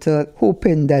hospital,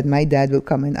 hoping that my dad would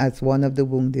come in as one of the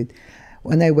wounded.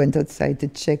 When I went outside to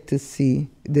check to see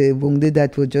the wounded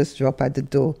that would just drop at the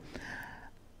door,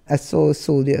 I saw a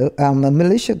soldier, a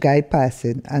militia guy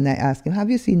passing, and I asked him, have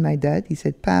you seen my dad? He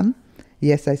said, Pam,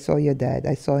 yes, I saw your dad.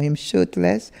 I saw him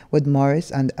shirtless with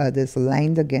Maurice and others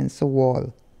lined against a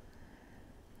wall.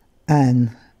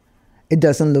 And it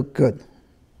doesn't look good.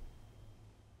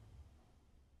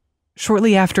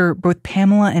 Shortly after, both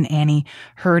Pamela and Annie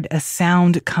heard a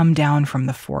sound come down from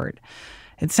the fort.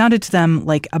 It sounded to them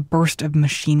like a burst of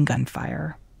machine gun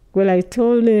fire. Well, I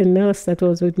told the nurse that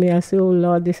was with me, I said, oh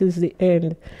Lord, this is the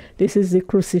end. This is the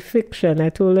crucifixion. I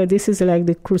told her, this is like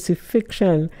the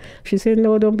crucifixion. She said,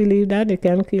 no, don't believe that. They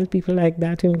can't kill people like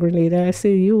that in Grenada. I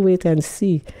said, you wait and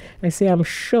see. I say, I'm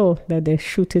sure that they're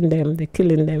shooting them, they're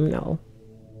killing them now.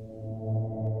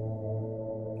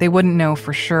 They wouldn't know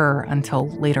for sure until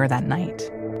later that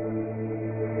night.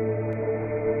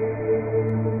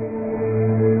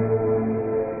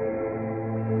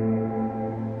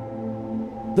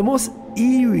 The most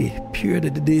eerie period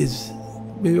of the day is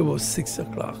maybe about 6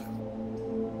 o'clock.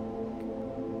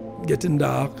 Getting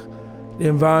dark. The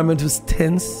environment was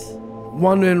tense,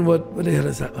 wondering what the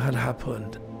hell had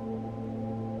happened.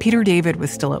 Peter David was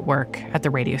still at work at the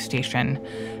radio station.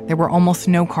 There were almost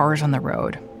no cars on the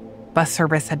road. Bus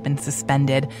service had been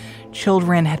suspended.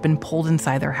 Children had been pulled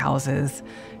inside their houses.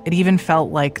 It even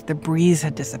felt like the breeze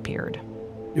had disappeared.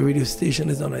 The radio station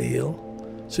is on a hill,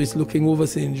 so it's looking over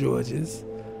St. George's.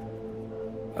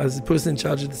 As the person in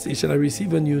charge of the station, I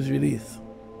received a news release.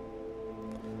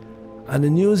 And the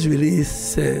news release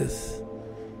says,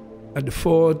 at the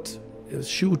fort, there was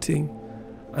shooting,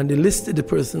 and they listed the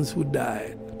persons who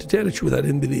died. To tell the truth, I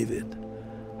didn't believe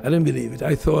it.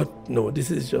 I thought, no, this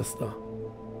is just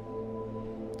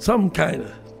some kind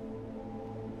of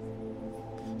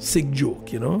sick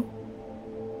joke, you know?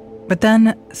 But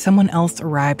then someone else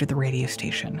arrived at the radio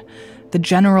station. The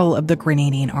general of the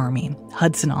Grenadian army,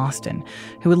 Hudson Austin,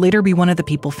 who would later be one of the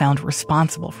people found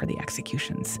responsible for the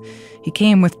executions. He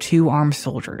came with 2 armed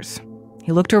soldiers.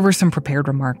 He looked over some prepared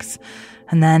remarks,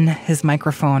 and then his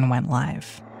microphone went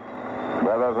live.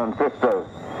 Brothers and sisters,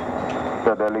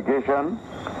 the delegation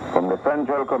from the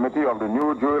Central Committee of the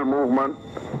New Jewel Movement.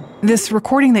 This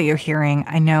recording that you're hearing,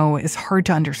 I know, is hard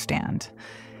to understand.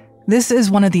 This is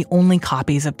one of the only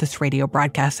copies of this radio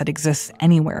broadcast that exists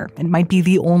anywhere. It might be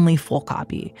the only full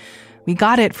copy. We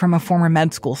got it from a former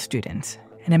med school student,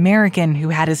 an American who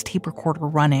had his tape recorder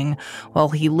running while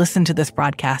he listened to this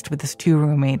broadcast with his 2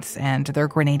 roommates and their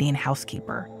Grenadian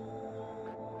housekeeper.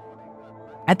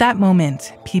 At that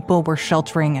moment, people were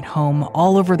sheltering at home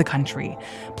all over the country,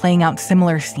 playing out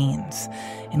similar scenes.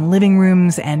 In living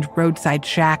rooms and roadside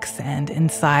shacks and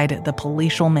inside the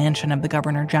palatial mansion of the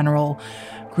Governor General,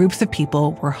 groups of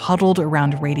people were huddled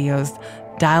around radios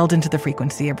dialed into the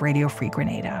frequency of Radio Free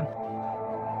Grenada.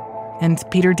 And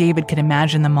Peter David could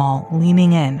imagine them all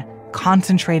leaning in,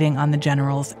 concentrating on the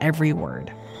general's every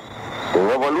word. The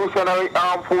revolutionary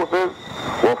armed forces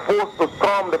were forced to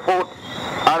storm the fort,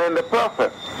 and in the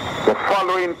process, the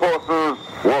following persons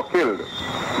were killed: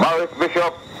 Maurice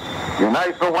Bishop,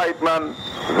 Unisa Whiteman,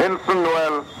 Vincent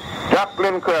Noel,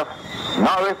 Jacqueline Creft,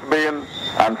 Norris Bain,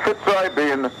 and Fitzroy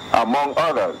Bain, among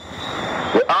others.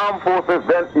 The armed forces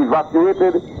then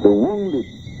evacuated the wounded.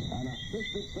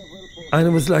 And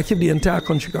it was like if the entire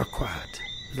country got quiet.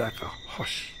 It was like a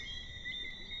hush.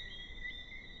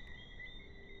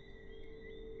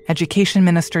 Education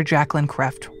Minister Jacqueline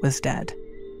Creft was dead.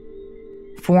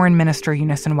 Foreign Minister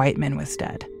Unison Whiteman was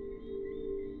dead.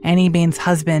 Annie Bain's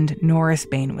husband, Norris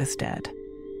Bain, was dead.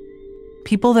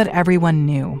 People that everyone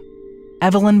knew.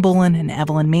 Evelyn Bullen and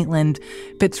Evelyn Maitland,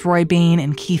 Fitzroy Bain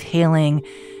and Keith Haling,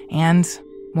 and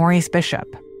Maurice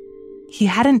Bishop. He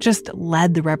hadn't just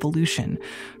led the revolution.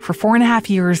 For 4.5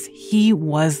 years, he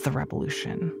was the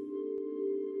revolution.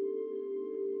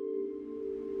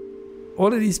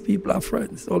 All of these people are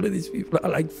friends. All of these people are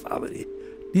like family.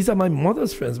 These are my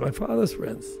mother's friends, my father's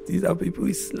friends. These are people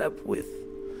we slept with.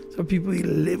 Some people we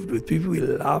lived with, people we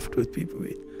laughed with, people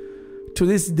we... To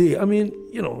this day, I mean,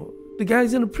 you know, the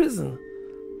guys in the prison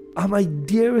are my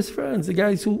dearest friends. The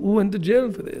guys who went to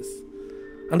jail for this.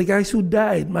 And the guys who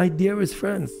died, my dearest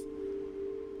friends.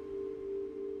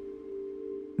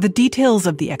 The details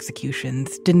of the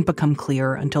executions didn't become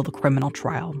clear until the criminal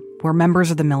trial, where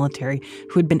members of the military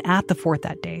who had been at the fort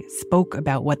that day spoke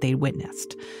about what they'd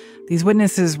witnessed. These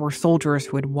witnesses were soldiers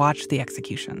who had watched the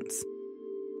executions.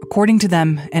 According to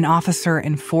them, an officer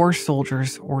and 4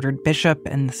 soldiers ordered Bishop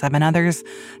and the 7 others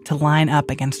to line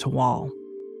up against a wall.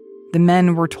 The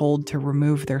men were told to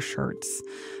remove their shirts.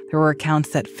 There were accounts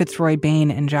that Fitzroy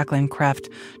Bain and Jacqueline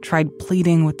Creft tried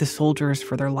pleading with the soldiers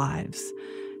for their lives.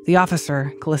 The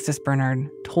officer, Callistus Bernard,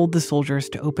 told the soldiers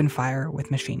to open fire with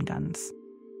machine guns.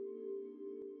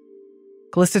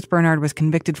 Callistus Bernard was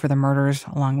convicted for the murders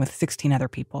along with 16 other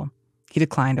people. He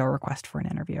declined our request for an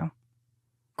interview.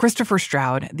 Christopher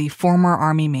Stroud, the former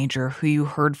Army major who you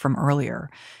heard from earlier,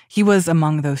 he was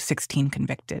among those 16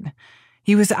 convicted.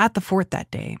 He was at the fort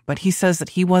that day, but he says that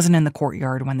he wasn't in the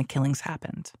courtyard when the killings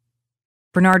happened.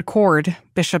 Bernard Cord,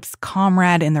 Bishop's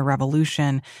comrade in the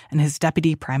revolution and his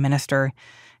deputy prime minister,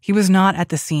 he was not at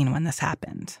the scene when this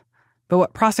happened. But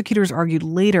what prosecutors argued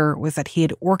later was that he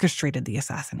had orchestrated the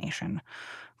assassination.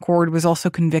 Cord was also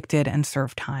convicted and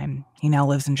served time. He now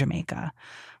lives in Jamaica.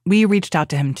 We reached out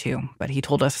to him too, but he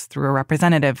told us through a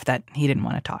representative that he didn't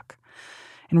want to talk.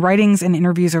 In writings and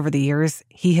interviews over the years,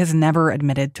 he has never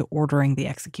admitted to ordering the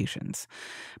executions.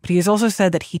 But he has also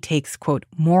said that he takes, quote,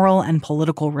 moral and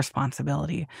political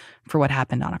responsibility for what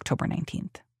happened on October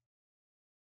 19th.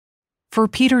 For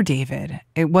Peter David,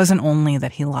 it wasn't only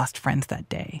that he lost friends that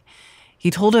day. He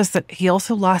told us that he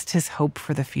also lost his hope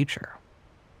for the future.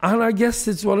 And I guess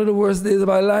it's one of the worst days of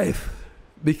my life,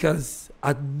 because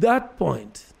at that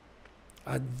point,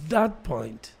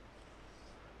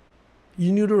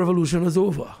 you knew the revolution was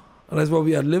over, and that's what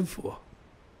we had lived for.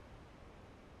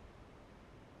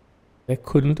 I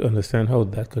couldn't understand how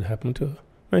that could happen to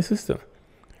my sister,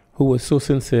 who was so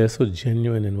sincere, so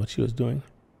genuine in what she was doing.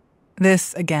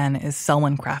 This, again, is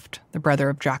Selwyn Kraft, the brother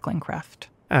of Jacqueline Kraft.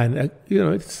 And,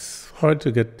 it's hard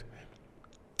to get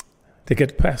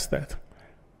past that,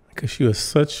 because she was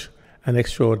such an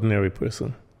extraordinary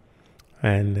person.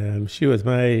 And she was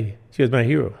my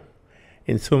hero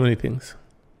in so many things.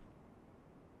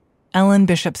 Ellen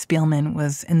Bishop Spielman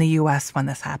was in the U.S. when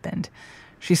this happened.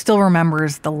 She still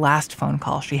remembers the last phone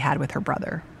call she had with her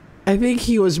brother. I think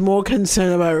he was more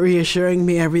concerned about reassuring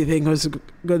me everything was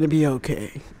going to be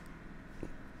okay.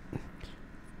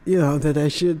 That I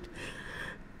should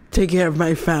take care of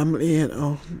my family,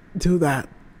 do that.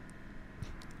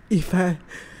 If I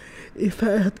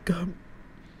had come.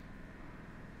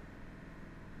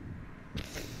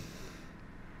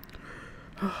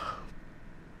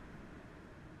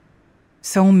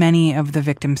 So many of the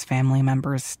victims' family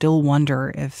members still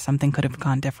wonder if something could have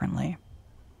gone differently.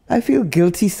 I feel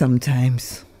guilty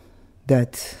sometimes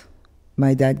that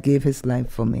my dad gave his life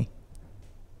for me.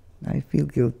 I feel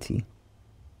guilty.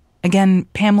 Again,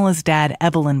 Pamela's dad,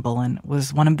 Evelyn Bullen,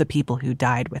 was one of the people who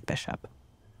died with Bishop.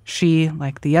 She,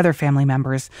 like the other family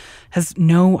members, has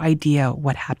no idea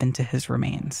what happened to his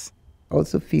remains. I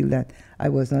also feel that I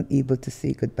was not able to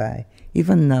say goodbye.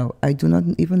 Even now, I do not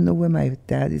even know where my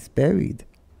dad is buried.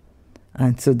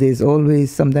 And so there's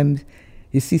always, sometimes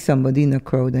you see somebody in a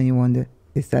crowd and you wonder,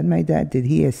 is that my dad? Did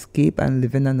he escape and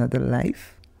live in another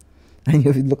life? And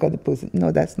you look at the person,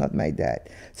 no, that's not my dad.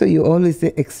 So you're always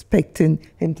expecting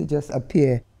him to just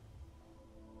appear.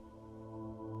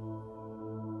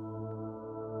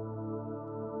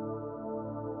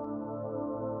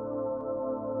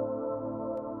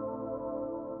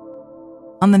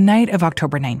 On the night of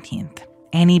October 19th,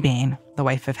 Annie Bain, the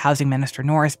wife of Housing Minister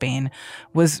Maurice Bain,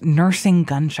 was nursing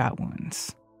gunshot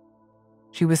wounds.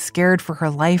 She was scared for her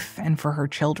life and for her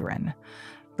children.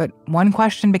 But one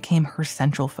question became her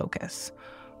central focus.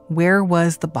 Where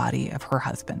was the body of her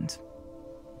husband?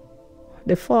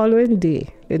 The following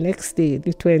day, the next day,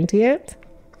 the 20th,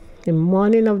 the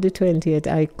morning of the 20th,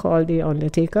 I called the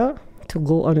undertaker to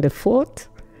go on the fort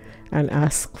and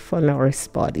ask for Norris'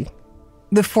 body.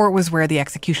 The fort was where the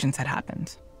executions had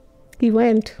happened. He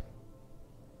went.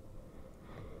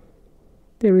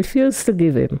 They refused to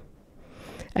give him.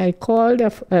 I called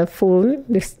a phone,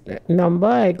 this number,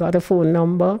 I got a phone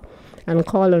number and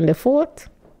called on the fort,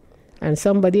 and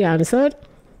somebody answered,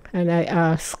 and I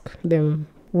asked them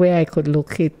where I could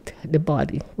locate the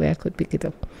body, where I could pick it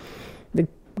up. The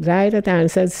guy that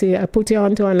answered said, I put you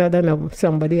on to another number,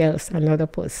 somebody else, another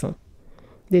person.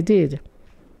 They did.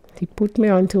 He put me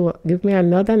on to, give me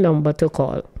another number to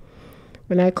call.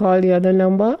 When I call the other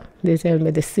number, they tell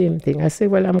me the same thing. I say,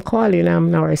 well, I'm calling,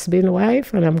 I'm Norris Bain's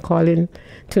wife, and I'm calling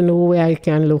to know where I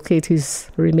can locate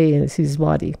his remains, his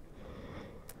body.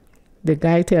 The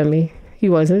guy tell me, he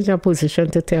wasn't in a position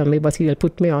to tell me, but he'll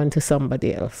put me on to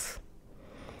somebody else.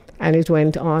 And it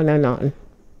went on and on.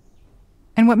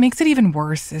 And what makes it even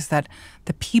worse is that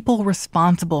the people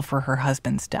responsible for her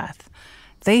husband's death,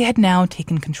 they had now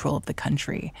taken control of the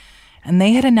country, and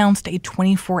they had announced a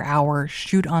 24-hour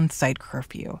shoot-on-sight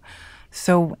curfew.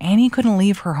 So Annie couldn't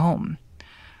leave her home.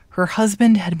 Her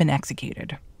husband had been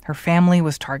executed. Her family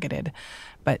was targeted.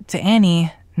 But to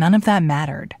Annie, none of that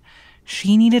mattered.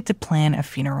 She needed to plan a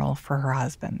funeral for her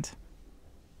husband.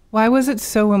 Why was it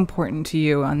so important to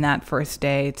you on that first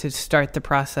day to start the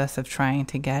process of trying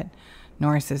to get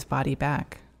Norris's body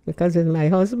back? Because it's my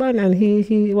husband, and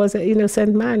he was an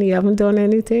innocent man. He haven't done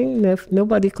anything.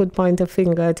 Nobody could point a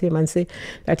finger at him and say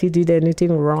that he did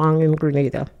anything wrong in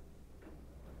Grenada.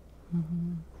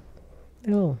 Mm-hmm.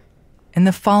 No. In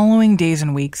the following days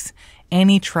and weeks,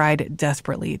 Annie tried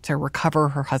desperately to recover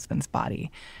her husband's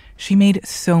body. She made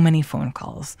so many phone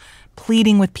calls,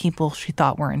 pleading with people she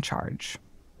thought were in charge.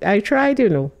 I tried,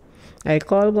 I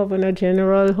called Governor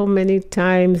General. How many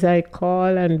times I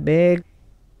call and beg.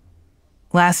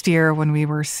 Last year, when we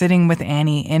were sitting with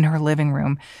Annie in her living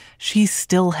room, she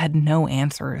still had no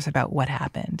answers about what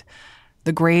happened.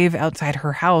 The grave outside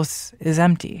her house is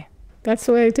empty. That's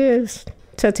the way it is.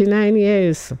 39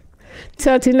 years.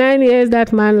 39 years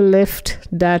that man left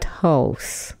that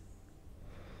house.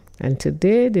 And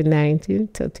today, the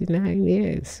 1939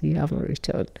 years, he haven't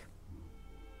returned.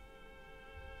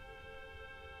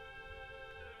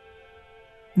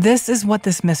 This is what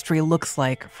this mystery looks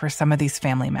like for some of these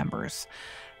family members.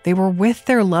 They were with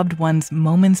their loved ones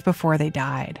moments before they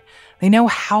died. They know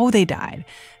how they died.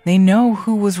 They know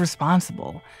who was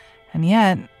responsible. And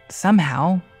yet,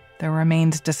 somehow, their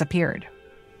remains disappeared.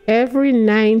 Every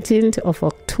 19th of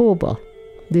October,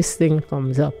 this thing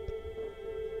comes up.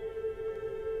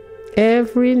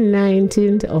 Every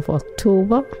 19th of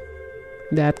October,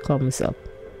 that comes up.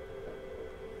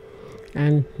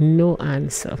 And no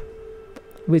answer.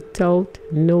 Without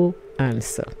no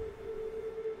answer.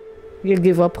 You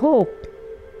give up hope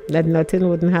that nothing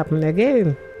wouldn't happen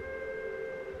again.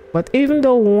 But even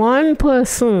though one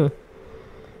person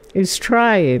is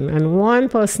trying, and one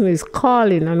person is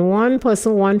calling, and one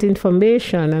person wants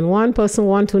information, and one person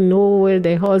wants to know where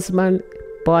their husband's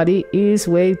body is,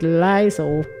 where it lies,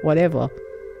 or whatever,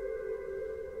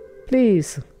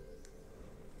 please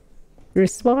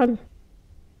respond.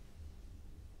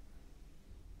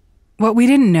 What we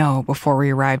didn't know before we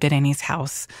arrived at Annie's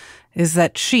house is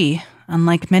that she,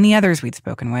 unlike many others we'd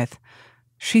spoken with,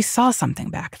 she saw something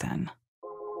back then.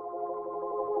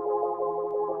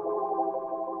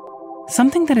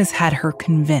 Something that has had her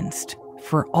convinced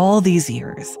for all these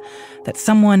years that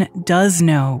someone does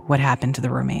know what happened to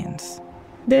the remains.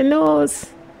 They knows.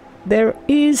 There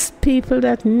is people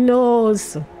that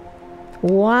knows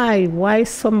why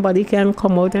somebody can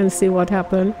come out and say what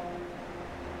happened.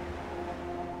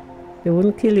 They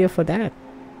wouldn't kill you for that.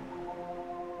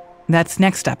 That's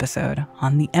next episode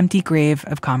on The Empty Grave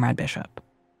of Comrade Bishop.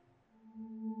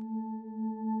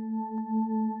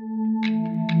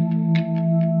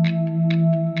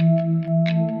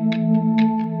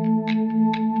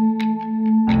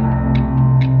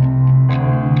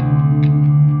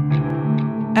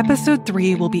 Episode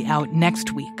 3 will be out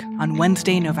next week on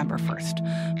Wednesday, November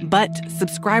 1st. But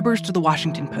subscribers to The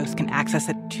Washington Post can access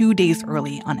it 2 days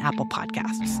early on Apple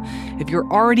Podcasts. If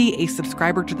you're already a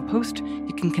subscriber to The Post,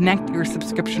 you can connect your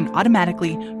subscription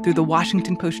automatically through the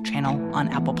Washington Post channel on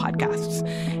Apple Podcasts.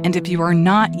 And if you are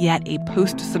not yet a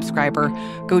Post subscriber,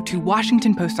 go to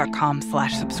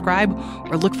washingtonpost.com/subscribe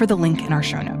or look for the link in our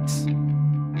show notes.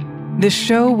 This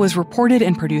show was reported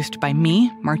and produced by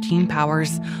me, Martine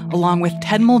Powers, along with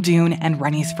Ted Muldoon and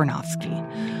Rennie Svirnovsky.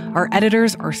 Our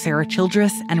editors are Sarah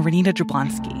Childress and Renita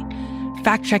Jablonski.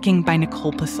 Fact-checking by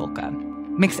Nicole Pasulka.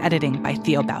 Mix editing by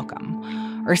Theo Balcom.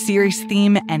 Our series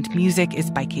theme and music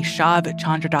is by Keshav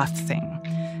Chandradath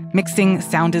Singh. Mixing,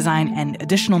 sound design, and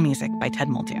additional music by Ted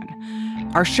Muldoon.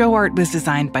 Our show art was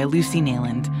designed by Lucy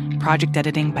Nayland. Project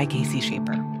editing by Casey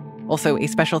Shaper. Also, a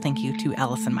special thank you to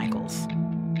Allison Michaels.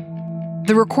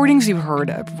 The recordings you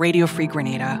heard of Radio Free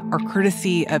Grenada are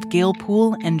courtesy of Gail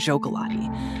Poole and Joe Galati.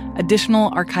 Additional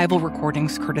archival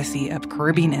recordings courtesy of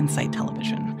Caribbean Insight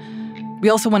Television. We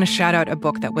also want to shout out a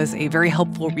book that was a very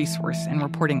helpful resource in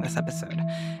reporting this episode.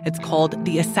 It's called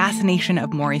The Assassination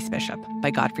of Maurice Bishop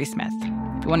by Godfrey Smith.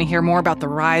 If you want to hear more about the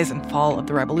rise and fall of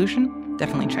the revolution,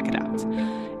 definitely check it out.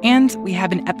 And we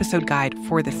have an episode guide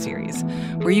for this series,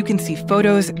 where you can see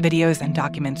photos, videos, and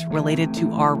documents related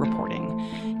to our reporting.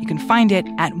 You can find it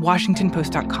at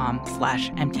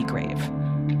washingtonpost.com/emptygrave.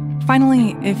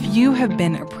 Finally, if you have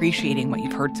been appreciating what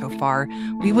you've heard so far,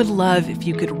 we would love if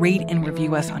you could rate and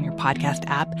review us on your podcast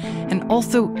app and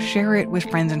also share it with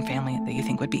friends and family that you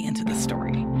think would be into this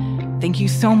story. Thank you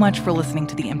so much for listening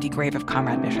to The Empty Grave of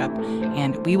Comrade Bishop,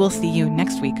 and we will see you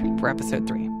next week for episode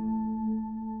 3.